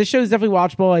 like this show is definitely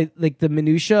watchable. Like the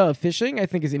minutia of fishing, I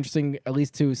think is interesting, at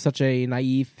least to such a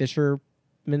naive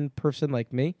fisherman person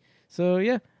like me. So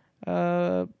yeah,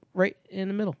 right in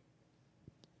the middle.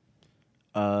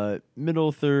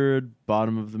 Middle third,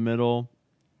 bottom of the middle.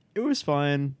 It was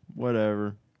fine.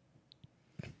 Whatever.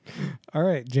 All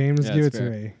right, James, Yeah, give it it's to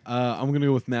fair. me. I'm gonna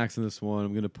go with Max in this one.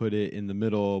 I'm gonna put it in the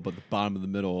middle, but the bottom of the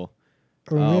middle.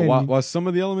 Oh, man, While some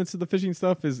of the elements of the fishing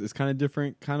stuff is kind of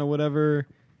different, kind of whatever,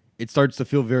 it starts to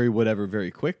feel very whatever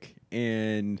very quick,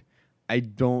 and I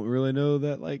don't really know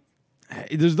that like.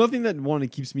 There's nothing that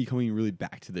keeps me coming really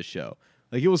back to this show.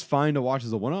 Like it was fine to watch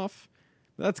as a one-off.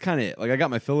 But that's kind of it. Like I got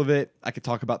my fill of it. I could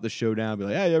talk about the show now, be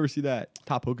like, "Hey, you ever see that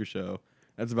Top Hooker show?"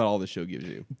 That's about all the show gives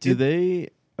you. Do they?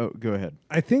 Oh, go ahead.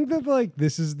 I think that like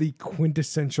this is the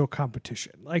quintessential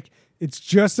competition. Like it's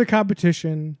just a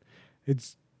competition.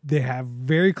 They have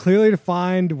very clearly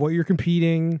defined what you're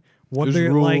competing, what There's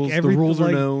they're rules. like. The Every rules are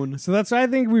like, known. So that's why I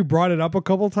think we brought it up a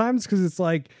couple times because it's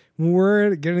like when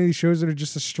we're getting these shows that are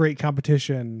just a straight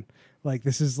competition. Like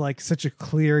this is like such a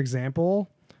clear example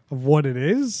of what it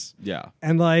is, Yeah.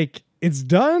 and like it's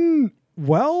done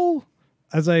well.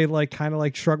 As I like kind of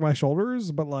like shrug my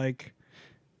shoulders, but like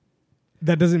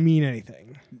that doesn't mean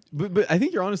anything. But I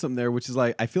think you're onto something there, which is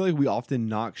like I feel like we often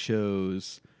knock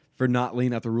shows for not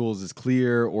laying out the rules as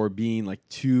clear or being like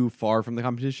too far from the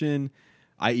competition,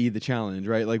 i.e. the challenge,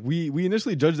 right? Like we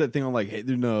initially judged that thing on like, hey,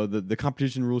 no, the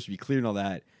competition rules should be clear and all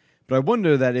that. But I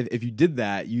wonder that if you did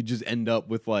that, you just end up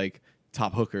with like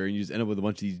Top Hooker and you just end up with a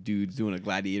bunch of these dudes doing a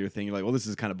gladiator thing. You're like, well, this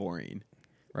is kind of boring,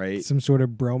 right? Some sort of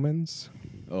bromans.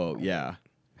 Oh yeah.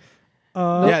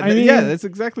 I mean, That's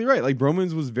exactly right. Like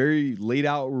Bromans was very laid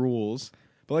out rules,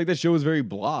 but like that show was very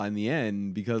blah in the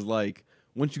end because like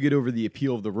once you get over the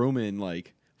appeal of the Roman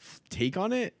like take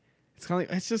on it, it's kind of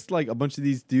like it's just like a bunch of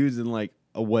these dudes in like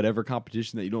a whatever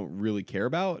competition that you don't really care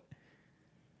about.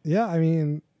 Yeah, I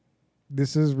mean,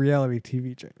 this is reality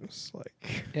TV, James.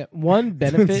 Like, Yeah, one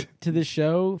benefit to the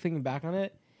show, thinking back on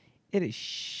it, it is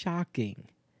shocking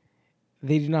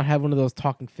they do not have one of those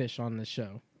talking fish on the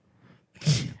show.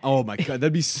 Oh my god,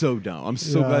 that'd be so dumb. I'm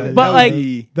so Yeah, glad that, But, that like- would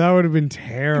be, that would have been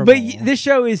terrible. But this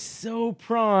show is so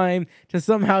prime to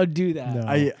somehow do that. No.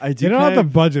 I They do don't have kind the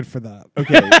of- budget for that.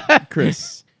 Okay,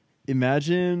 Chris,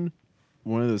 imagine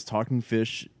one of those talking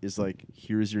fish is like,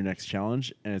 here's your next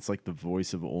challenge, and it's like the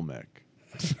voice of Olmec.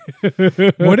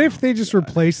 What if they just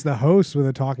replace the host with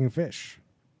a talking fish?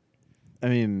 I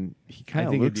mean, he kind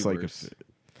of think it'd looks be like worse.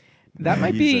 That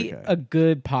might He's be okay. a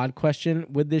good pod question.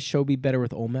 Would this show be better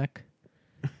with Olmec?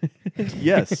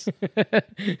 Yes.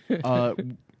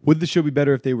 would the show be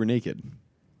better if they were naked?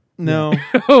 No.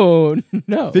 Oh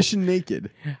no! Fishing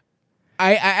naked.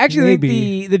 I actually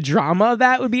Maybe. think the drama of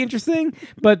that would be interesting,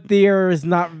 but there is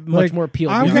not much Like, more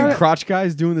appeal. I'm to You it. think gonna- Crotch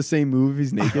Guy's doing the same move?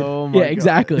 He's naked. Oh my Yeah, God.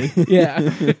 exactly.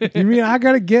 Yeah. You mean I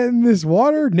gotta get in this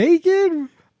water naked?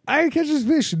 I catch this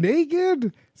fish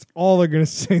naked? It's all they're gonna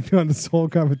say throughout this whole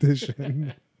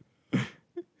competition.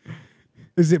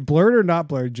 Is it blurred or not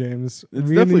blurred, James? It's Me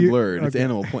and definitely you- blurred. It's okay.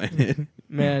 Animal Planet.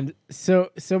 Man, so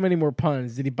many more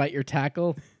puns. Did he bite your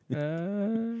tackle? There's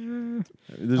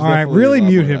All right, definitely really a lot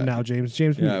mute more him of that. now, James.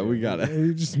 James, Yeah, mute we him. got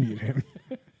it. Just mute him.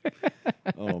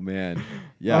 Oh man,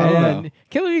 yeah. I don't Man, know.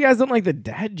 can't believe you guys don't like the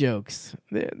dad jokes.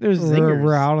 There's zingers.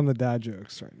 We're out on the dad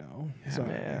jokes right now. So,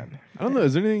 Man. I don't know.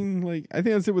 Is there anything like? I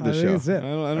think that's it with the I think show. that's it. I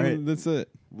don't. All right. That's it.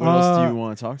 What else do you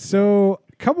want to talk about? So,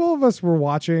 couple of us were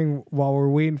watching while we're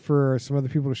waiting for some other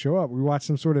people to show up. We watched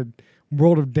some sort of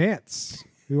World of Dance.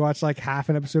 We watched like half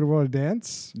an episode of World of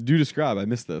Dance. Do describe. I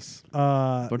missed this.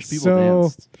 Bunch of people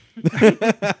danced.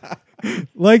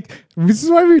 Like, this is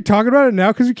why we're talking about it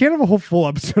now, because we can't have a whole full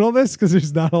episode on this because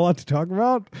there's not a lot to talk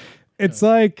about. It's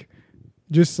like,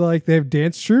 just like they have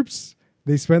dance troops.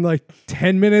 They spend like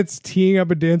 10 minutes teeing up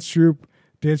a dance troop.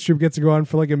 Dance troop gets to go on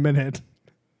for like a minute.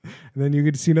 And then you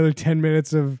get to see another 10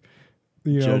 minutes of,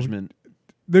 Judgment.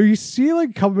 There you see like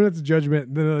a couple minutes of Judgment,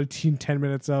 and then another 10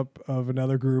 minutes up of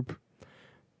another group.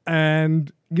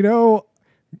 And,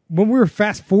 when we were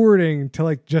fast forwarding to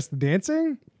like just the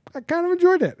dancing, I kind of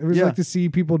enjoyed it. It was like to see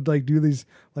people like do these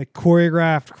like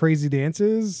choreographed crazy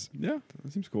dances. Yeah,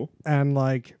 that seems cool. And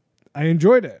like, I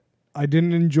enjoyed it. I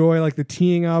didn't enjoy like the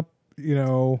teeing up,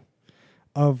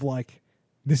 of like,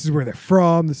 this is where they're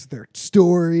from. This is their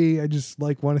story. I just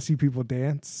like want to see people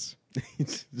dance.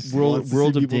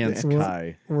 World of Dance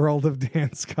Kai. World of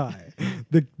Dance Kai.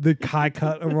 The Kai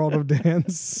cut of World of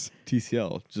Dance.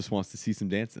 TCL just wants to see some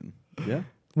dancing. Yeah.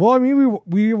 Well, I mean,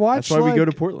 we watch. That's why we go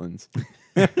to Portland's.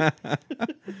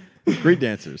 Great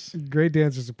dancers. Great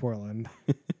dancers of Portland.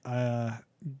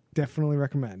 Definitely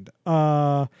recommend.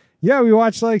 Yeah, we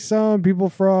watched like some people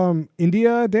from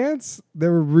India dance. They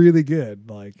were really good.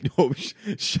 Like, Oh,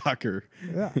 shocker.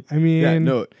 yeah, I mean, Yeah,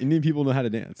 no, Indian people know how to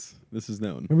dance. This is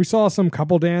known. and we saw some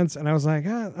couple dance, and I was like,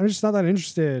 I'm just not that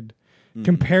interested.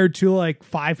 Compared to like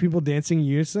 5 people dancing in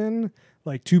unison,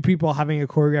 like 2 people having a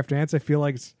choreographed dance, I feel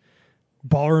like it's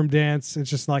ballroom dance. It's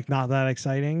just like not that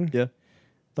exciting. Yeah.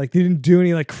 Like they didn't do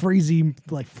any like crazy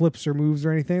like flips or moves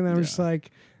or anything. That was just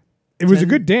like, it was a 10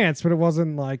 good dance, but it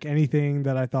wasn't like anything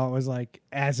that I thought was like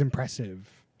as impressive.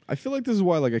 I feel like this is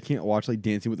why like I can't watch like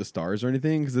Dancing with the Stars or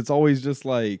anything because it's always just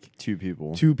like 2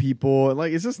 people. 2 people. And,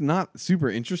 like it's just not super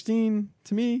interesting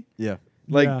to me. Yeah.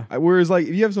 Like Yeah. whereas like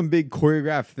if you have some big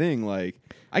choreographed thing, like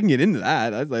I can get into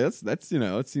that. That's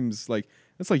it seems like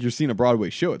that's like you're seeing a Broadway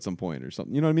show at some point or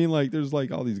something. You know what I mean? Like there's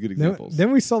like all these good examples.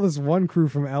 Then we saw this one crew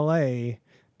from LA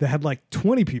that had like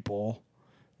 20 people,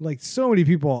 like so many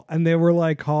people, and they were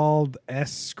like called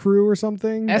S Crew or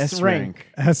something. S rank.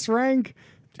 S rank,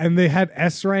 and they had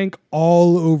S rank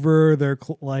all over their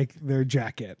their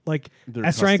jacket, like Their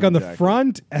S rank custom on the jacket.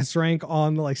 front, S rank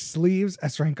on like sleeves,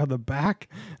 S rank on the back.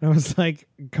 And I was like,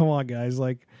 come on, guys,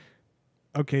 like,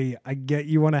 okay, I get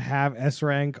you want to have S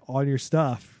rank on your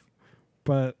stuff,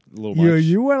 but A little much.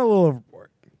 you went a little overboard.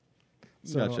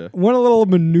 So Gotcha. went a little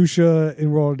minutia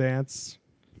in World Dance.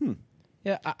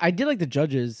 Yeah, I did like the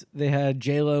judges. They had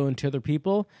J-Lo and 2 other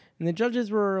people, and the judges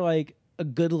were like a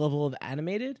good level of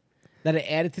animated that it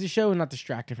added to the show and not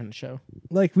distracted from the show.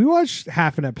 Like we watched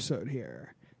half an episode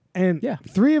here, and Yeah.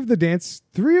 3 of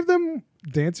them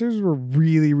dancers were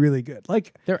really, really good.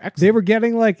 Like They're excellent. they were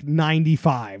getting like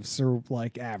 95s or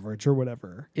like average or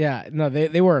whatever. Yeah, no,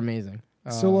 they were amazing.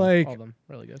 So, like- all of them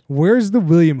really good. Where's the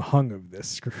William Hung of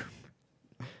this group?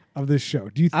 Of this show?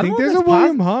 Do you I don't think know if there's a that's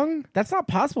William Hung? That's not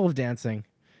possible with dancing.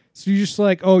 So you just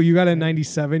like, oh, you got a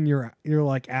 97, you're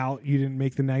like out. You didn't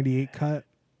make the 98 cut.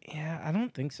 Yeah, I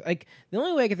don't think so. Like the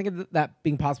only way I can think of that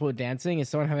being possible with dancing is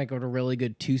someone having like a really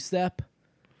good 2-step.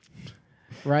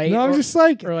 Right? No, I'm Or- just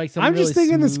like, or, like, I'm something just really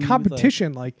thinking this smooth,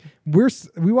 competition. Like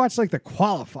we watched like the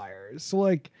qualifiers. So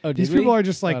like Oh, did these we? people are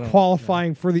just I like don't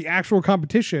qualifying for the actual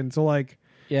competition. So like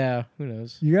yeah, who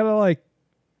knows? you gotta like,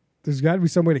 there's got to be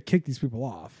some way to kick these people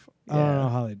off. I don't Yeah. know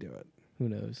how they do it. Who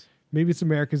knows? Maybe it's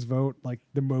America's vote, like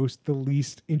the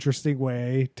least interesting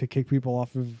way to kick people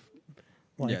off of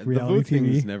like the reality vote thing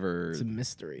TV. is never. It's a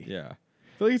mystery. Yeah,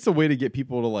 I feel like it's a way to get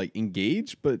people to like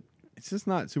engage, but it's just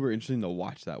not super interesting to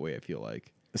watch that way. I feel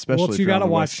like. Especially Well, if you you're on got to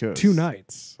the West watch Coast. 2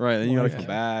 nights. Right, then you Like- gotta come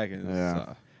back, and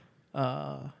Yeah.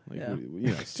 Yeah.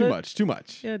 it's too But- much. Too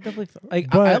much. Yeah, definitely. Like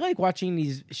I But- like watching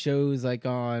these shows like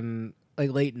on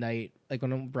like late night, like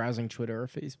when I'm browsing Twitter or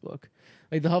Facebook.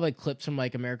 Like they'll have like clips from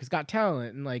like America's Got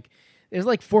Talent, and like there's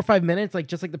like 4 or 5 minutes, like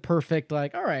just like the perfect,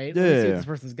 like all right, let's see Yeah. what this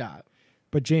person's got.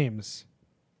 But James,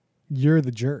 you're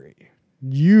the jury.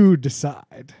 You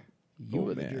decide You Oh,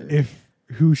 were the man. jury. if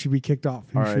who should be kicked off.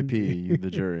 Who shouldn't be. R.I.P. You,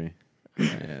 the jury.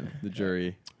 Man, the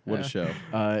jury. What Yeah. a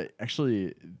show.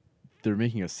 Actually, they're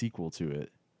making a sequel to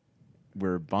it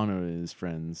where Bono and his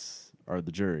friends are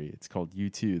the jury. It's called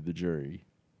U2, the jury.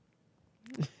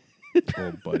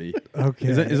 Oh, buddy. Okay.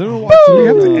 Is anyone Do watching? we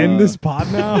have to end this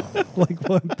pod now? Like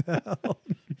what the hell?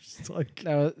 Just like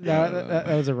That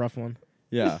was a rough one.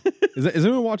 Yeah. Is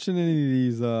anyone watching any of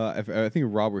these? If I think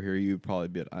if Rob were here, you'd probably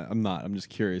be. I'm not. I'm just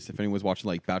curious if anyone's watching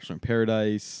like Bachelor in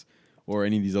Paradise or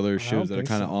any of these other shows that are think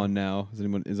kind of so. on now. Is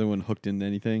anyone hooked into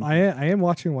anything? I am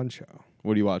watching one show.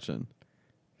 What are you watching?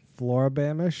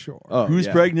 Floribama Shore. Oh, Who's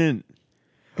yeah. pregnant?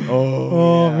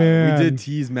 Oh, yeah. man. We did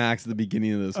tease Max at the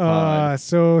beginning of this pod.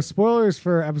 So spoilers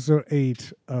for episode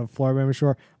 8 of Floribama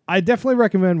Shore. I definitely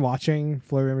recommend watching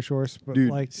Floribama Shore, but Dude,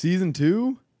 like season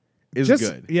 2 is Just-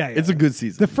 good. yeah, It's yeah. a good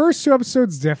season. the first 2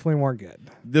 episodes definitely weren't good.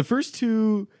 The first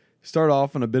 2 start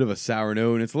off on a bit of a sour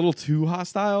note, and it's a little too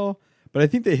hostile. But I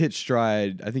think they hit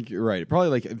stride. I think you're right. Probably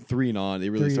like 3 and on, they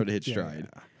really 3, start to hit yeah, stride.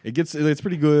 yeah. It's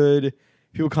pretty good.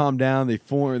 People calm down. They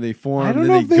form. I don't and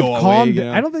know then if they they've go calmed. away. You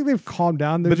know? I don't think they've calmed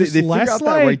down. There's But they just figure less out that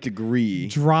like right degree.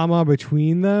 drama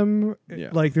between them. Yeah.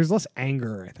 Like there's less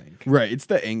anger. I think. Right. It's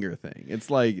the anger thing. It's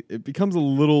like it becomes a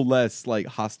little less like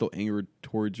hostile anger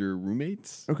towards your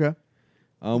roommates, Okay.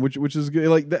 which is good.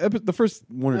 Like the first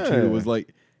 1 or Yeah. 2 was like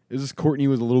it was just Courtney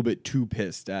was a little bit too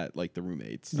pissed at like the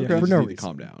roommates. Yeah, They for just no need to reason.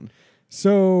 calm down.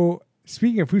 So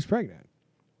speaking of who's pregnant,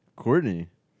 Courtney.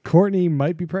 Courtney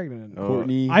might be pregnant. Oh.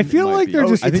 Courtney. I feel might like be. they're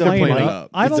just I think they're playing playing it it up. up.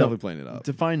 I It's don't- definitely playing it up.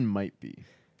 Define might be.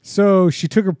 So she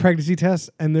took her pregnancy test,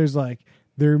 and there's like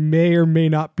there may or may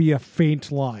not be a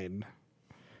faint line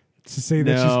to say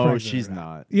that she's No, pregnant. she's or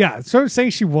not. Yeah, so I'm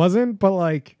saying she wasn't, but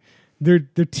like they're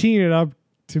teeing it up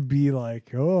to be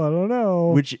like, oh, I don't know.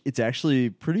 Which it's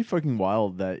actually pretty fucking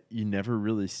wild that you never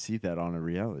really see that on a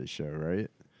reality show,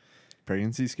 right?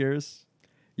 Pregnancy scares.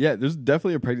 Yeah, there's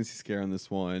definitely a pregnancy scare on this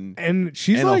one. and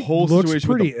she's and like a whole looks situation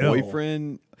pretty with the ill.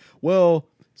 boyfriend. Well,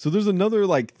 so there's another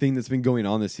like thing that's been going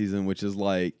on this season, which is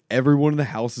like everyone in the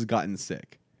house has gotten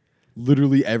sick.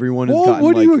 Literally everyone has Well, gotten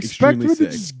what do like you expect extremely her to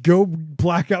sick. just go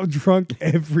blackout drunk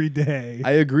every day?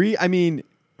 I agree. I mean,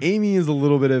 Amy is a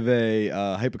little bit of a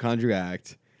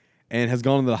hypochondriac and has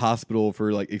gone to the hospital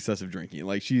for like excessive drinking.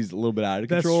 Like she's a little bit out of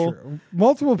That's control. true.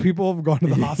 Multiple people have gone to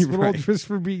the hospital Right. just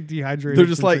for being dehydrated. They're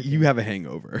just from like, drinking. you have a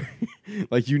hangover.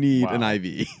 Like you need Wow. an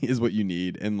IV is what you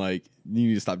need, and like you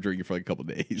need to stop drinking for like a couple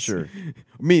days. Sure. I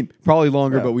mean, probably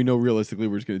longer, Yeah. but we know realistically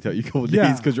we're just going to tell you a couple Yeah.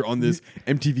 days because you're on this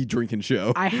MTV drinking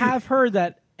show. I have heard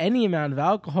that any amount of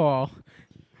alcohol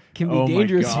can be Oh my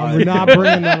dangerous. God. We're not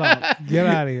bringing that up. Get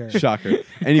out of here. Shocker.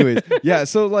 Anyways, yeah,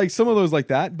 so like some of those like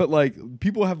that, but like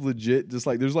people have legit just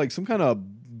like there's like some kind of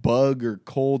bug or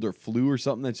cold or flu or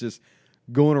something that's just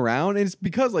going around, and it's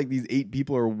because like these 8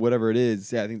 people or whatever it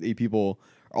is. Yeah, I think 8 people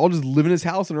are all just live in this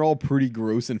house and are all pretty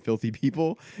gross and filthy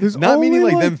people. There's not meaning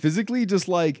only, like them like- physically, just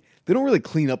like they don't really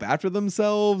clean up after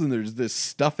themselves, and there's this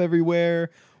stuff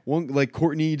everywhere. One like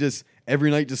Courtney just every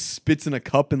night just spits in a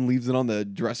cup and leaves it on the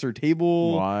dresser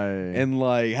table. Why? And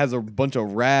like has a bunch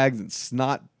of rags and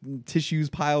snot tissues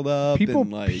piled up. People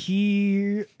and, like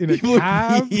pee in a people are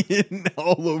cab. peeing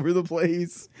all over the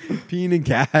place, peeing in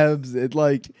cabs. It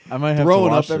like I might have throwing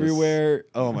to up watch this. everywhere.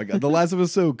 Oh my god! The last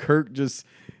episode, Kirk just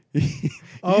he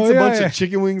Oh, eats a yeah, bunch yeah. of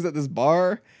chicken wings at this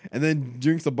bar, and then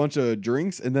drinks a bunch of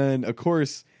drinks, and then of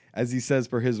course, as he says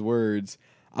per his words,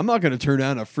 I'm not going to turn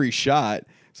down a free shot.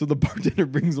 So the bartender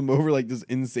brings him over like this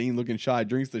insane looking shot,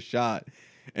 drinks the shot,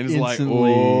 and it's Instantly.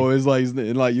 like, oh, it's like,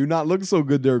 and like, you're not looking so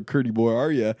good there, Curdy boy,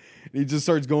 are you? And he just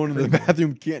starts going to the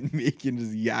bathroom, can't make it, and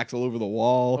just yaks all over the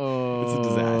wall. It's a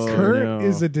disaster. Kurt no.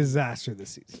 is a disaster this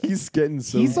season. He's getting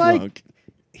so He's drunk. like-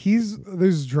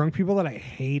 There's drunk people that I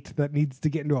hate that needs to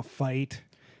get into a fight.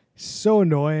 So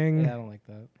annoying. Yeah, I don't like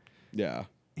that. Yeah.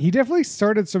 He definitely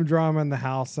started some drama in the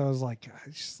house. I was like,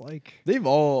 it's just like, They've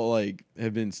all like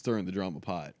have been stirring the drama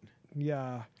pot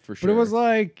yeah. for sure. But it was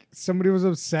like somebody was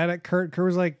upset at Kurt. Kurt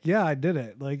was like, yeah, I did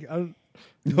it. Like, Oh,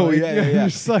 like, yeah.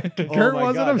 just like Oh Kurt my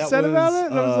wasn't God, that upset about was, it.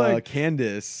 And I was like,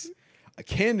 Candace.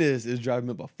 Candace is driving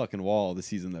me up a fucking wall this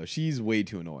season though. She's way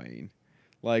too annoying.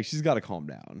 Like she's got to calm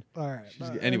down. all right.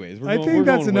 Anyways, we're I going- think we're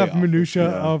that's going way enough off. minutia Yeah.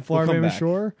 of We'll come Florida back.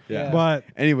 Shore. Yeah. But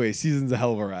Anyway, season's a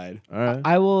hell of a ride. All right.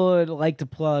 I would like to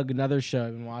plug another show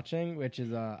I've been watching, which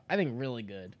is I think really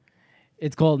good.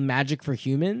 It's called Magic for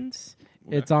Humans.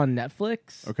 It's on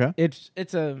Netflix. Okay.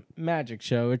 It's a magic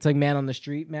show. It's like man on the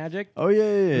street magic. Oh yeah, yeah,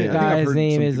 The yeah. think I've guy's heard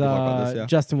name some is people talk about this, yeah.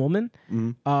 Justin Woolman.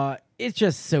 Mhm. It's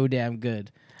just so damn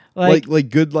good. Like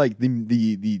good like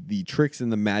the tricks and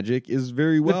the magic is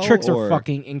very well. the tricks or- are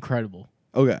fucking incredible.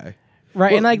 Okay.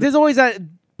 Right, Well, and like there's always that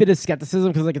bit of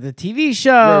skepticism because like it's a TV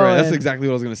show. Right. That's and- exactly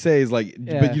what I was gonna say. Is like,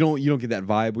 Yeah. but you don't get that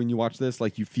vibe when you watch this.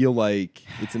 Like you feel like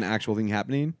it's an actual thing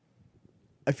happening.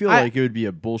 I feel I- like it would be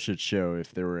a bullshit show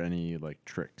if there were any like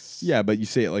tricks. Yeah, but you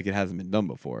say it like it hasn't been done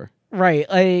before. Right,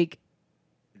 like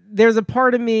there's a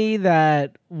part of me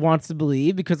that wants to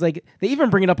believe because like they even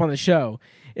bring it up on the show.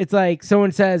 It's like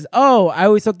someone says, "Oh, I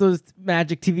always thought those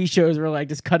magic TV shows were like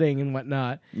just cutting and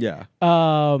whatnot." Yeah.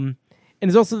 And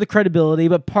there's also the credibility,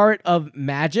 but part of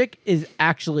magic is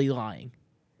actually lying,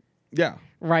 Yeah.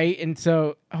 right? And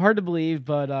so hard to believe,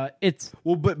 but it's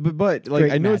Well, but like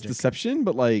Great I know it's magic. deception,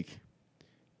 but like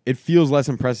it feels less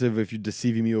impressive if you're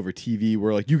deceiving me over TV,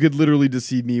 where like you could literally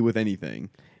deceive me with anything.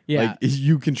 Yeah. Like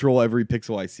you control every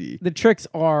pixel I see. The tricks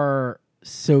are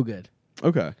so good.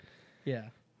 Okay. Yeah.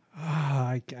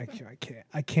 I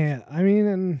can't. I mean,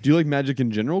 and Do you like magic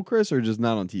in general, Chris, or just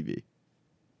not on TV?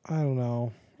 I don't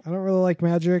know. I don't really like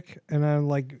magic, and I'm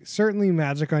like certainly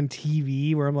magic on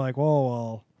TV, where I'm like,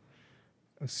 well,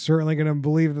 I'm certainly gonna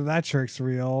believe that trick's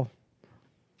real.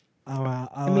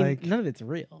 I mean, like. none of it's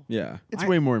real. Yeah. It's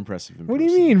way more impressive in What do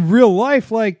you person. mean, real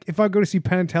life? Like, if I go to see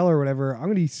Penn and Teller or whatever, I'm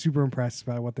gonna be super impressed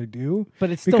by what they do. But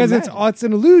it's still because magic. it's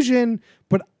an illusion,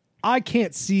 but I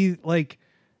can't see like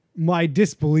my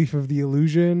disbelief of the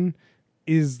illusion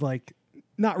is like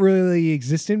not really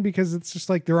existent because it's just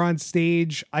like they're on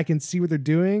stage. I can see what they're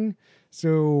doing.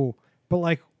 So, but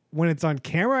like when it's on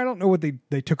camera, I don't know what they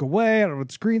took away. I don't know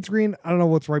what's screen. I don't know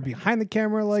what's right behind the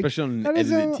camera. Like, Especially on an that edited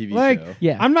isn't- TV like, show.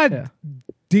 Yeah. I'm not Yeah.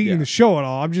 digging Yeah. the show at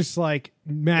all. I'm just like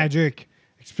magic,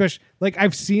 especially like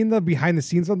I've seen the behind the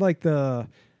scenes on like the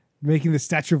making the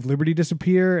Statue of Liberty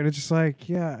disappear, and it's just like,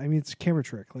 yeah, I mean it's a camera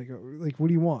trick. Like what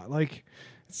do you want? Like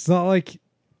it's not like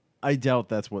I doubt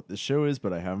that's what the show is,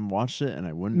 but I haven't watched it, and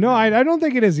I wouldn't. no, know. I don't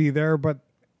think it is either. But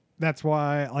that's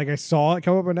why like I saw it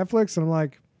come up on Netflix, and I'm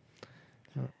like,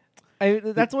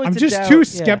 That's what I'm just too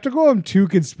skeptical. I'm too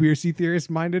conspiracy theorist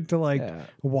minded to like Yeah.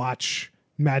 watch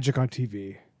magic on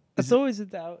TV. That's always the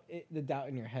doubt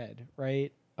in your head,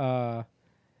 right?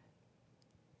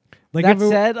 Like That if it-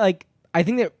 said, like I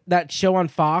think that show on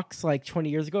Fox like 20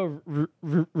 years ago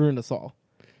ruined us all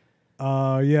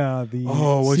yeah, the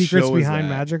what secrets show was behind that?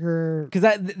 magic or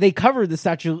because they covered the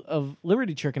Statue of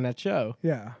Liberty trick in that show.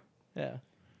 yeah. Yeah.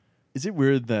 Is it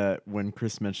weird that when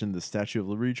Chris mentioned the Statue of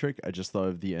Liberty trick, I just thought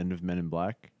of the end of Men in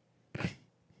Black?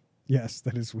 Yes,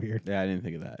 that is weird. Yeah, I didn't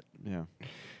think of that. Yeah.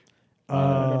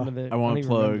 I don't remember I want don't to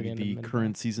even remember plug end of the Men in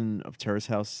current season of Terrace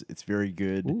House. It's very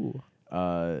good. Ooh.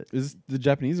 Is this the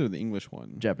Japanese or the English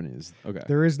one? Japanese. Okay.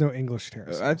 There is no English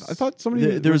terrace. I thought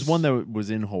somebody There was one that was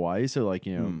in Hawaii, so like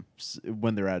Hmm.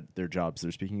 when they're at their jobs,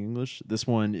 they're speaking English. This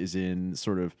one is in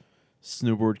sort of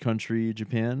snowboard country,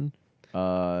 Japan.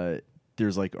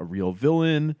 There's like a real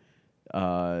villain.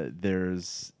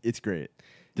 It's great.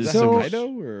 Is There's that So-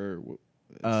 Hokkaido or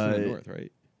it's in the north,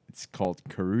 right? It's called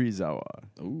Karuizawa.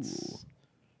 Ooh. It's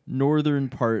northern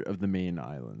part of the main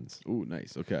islands. Ooh,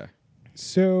 nice. Okay.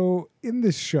 So in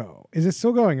this show, is it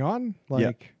still going on?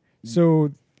 Like,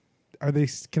 so are they?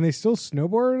 Can they still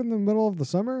snowboard in the middle of the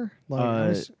summer?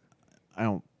 Like, I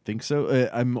don't think so.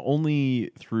 I'm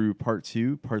only through part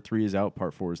 2. Part 3 is out.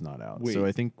 Part 4 is not out. Wait. So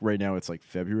I think right now it's like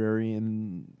February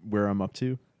and where I'm up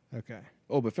to. okay,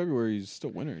 Oh, but February is still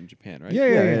winter in Japan, right?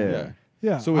 Yeah.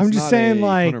 Yeah. So it's I'm just not saying, a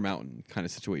like, Hunter Mountain kind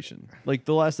of situation. Like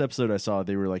the last episode I saw,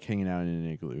 they were like hanging out in an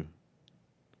igloo.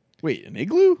 Wait, an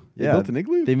igloo? They Yeah, built an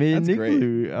igloo? They made That's an great.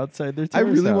 igloo outside their I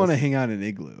terrace really want to house. hang out in an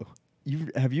igloo.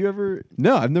 Have you ever?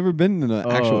 No, I've never been in an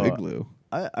actual Oh. igloo.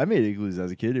 I made igloos as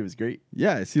a kid. It was great.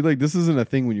 Yeah, see, like this isn't a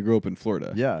thing when you grow up in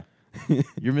Florida. Yeah,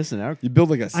 you're missing out. You build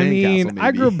like a sandcastle. I mean, maybe.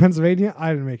 I grew up in Pennsylvania. I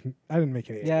didn't make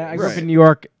any. Yeah, I igloos. grew up Right. in New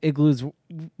York. Igloos,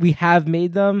 we have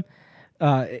made them.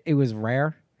 It was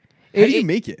rare. How do you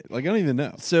make it? Like I don't even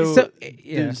know. So,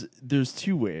 yeah. there's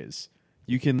two ways.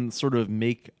 You can sort of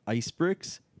make ice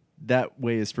bricks. That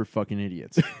way is for fucking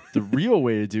idiots. The real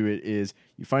way to do it is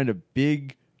you find a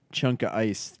big chunk of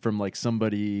ice from like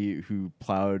somebody who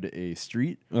plowed a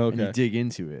street, and Okay. you dig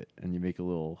into it and you make a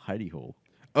little hidey hole.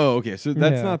 Oh, okay. So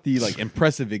that's Yeah. not the like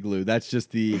impressive igloo. That's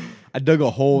just the I dug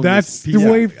a hole. in That's this the piece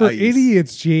way of for ice.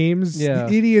 idiots, James. Yeah.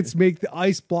 The idiots make the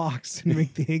ice blocks and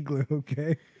make the igloo.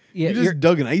 Okay. Yeah, You you're- just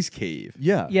dug an ice cave.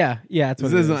 Yeah, yeah, that's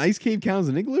what Does it an is. ice cave count as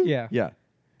an igloo? Yeah. yeah.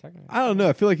 I don't know.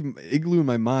 I feel like igloo in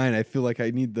my mind. I feel like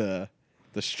I need the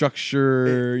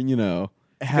structure. You know,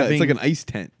 it's like an ice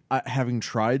tent. Having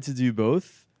tried to do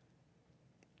both,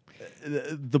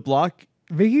 the block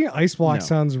Making an ice block No.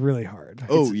 sounds really hard.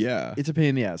 Oh yeah. it's a pain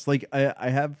in the ass. Like I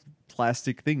have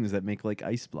plastic things that make like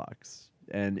ice blocks,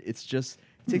 and it's just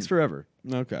it takes forever.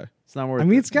 Okay. It's not worth. I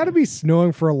mean, it. it's got to be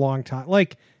snowing for a long time.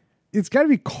 Like, it's got to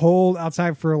be cold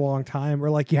outside for a long time, or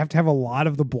like you have to have a lot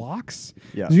of the blocks.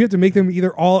 Yeah. So you have to make them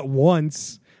either all at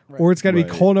once, or it's got to Right.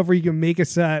 be cold enough where you can make a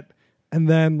set and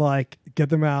then like get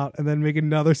them out and then make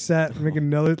another set, make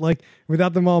another like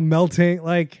without them all melting.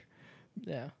 Like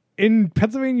Yeah. in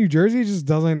Pennsylvania, New Jersey, it just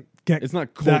doesn't get It's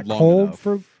not cold that long cold enough.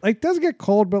 for like it does get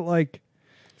cold, but like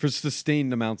For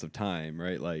sustained amounts of time,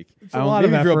 right? Like it's a lot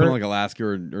of maybe if you're up in effort. like Alaska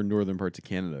or northern parts of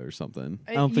Canada or something.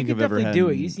 I don't you think could I've ever definitely had do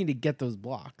it. an- You just need to get those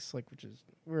blocks, like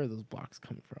where are those blocks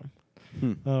coming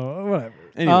from? Oh, whatever.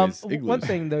 Anyways, One igloos.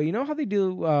 thing though, you know how they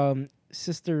do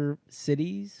sister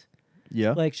cities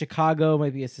Yeah. Like Chicago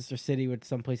might be a sister city with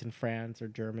someplace in France or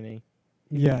Germany.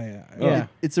 Yeah. Yeah.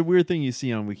 It's a weird thing you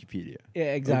see on Wikipedia.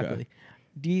 Yeah, exactly. Okay.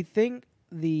 Do you think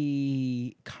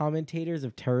the commentators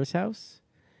of Terrace House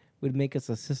would make us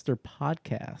a sister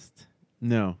podcast?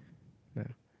 No.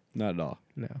 Not at all.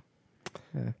 No.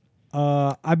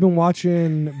 I've been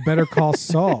watching Better Call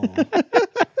Saul.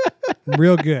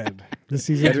 Real good. This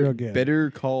season's real good.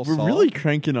 Better Call We're Saul. really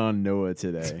cranking on Noah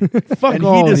today. Fuck And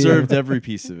all he of deserved you. every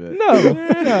piece of it. No.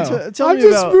 Tell I'm me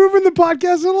just about, moving the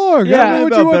podcast along. Yeah, I don't know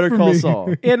what about you want Better from Call me.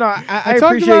 Saul. You know, I I talked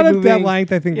appreciate about it moving. that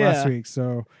length, I think, last Yeah. week.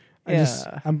 So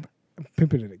Yeah. I'm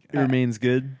pimping it It again. remains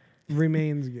good.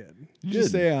 Remains good. Did you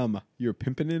say you're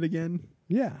pimping it again?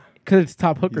 Yeah. Because it's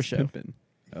Top Hooker He's Show. pimping.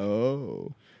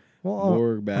 Oh, Well,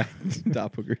 more bad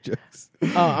top hooker jokes.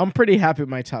 I'm pretty happy with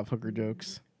my Top Hooker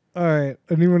jokes. all right.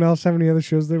 Anyone else have any other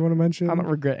shows they want to mention? I don't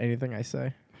regret anything I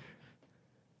say.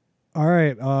 All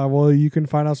right. Well, you can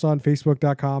find us on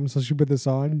Facebook.com/Who Put This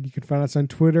On. You can find us on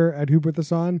Twitter @Who Put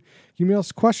This On. Email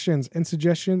us questions and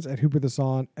suggestions at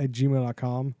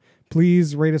whoputthison@gmail.com.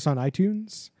 Please rate us on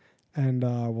iTunes, and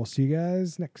we'll see you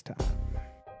guys next time.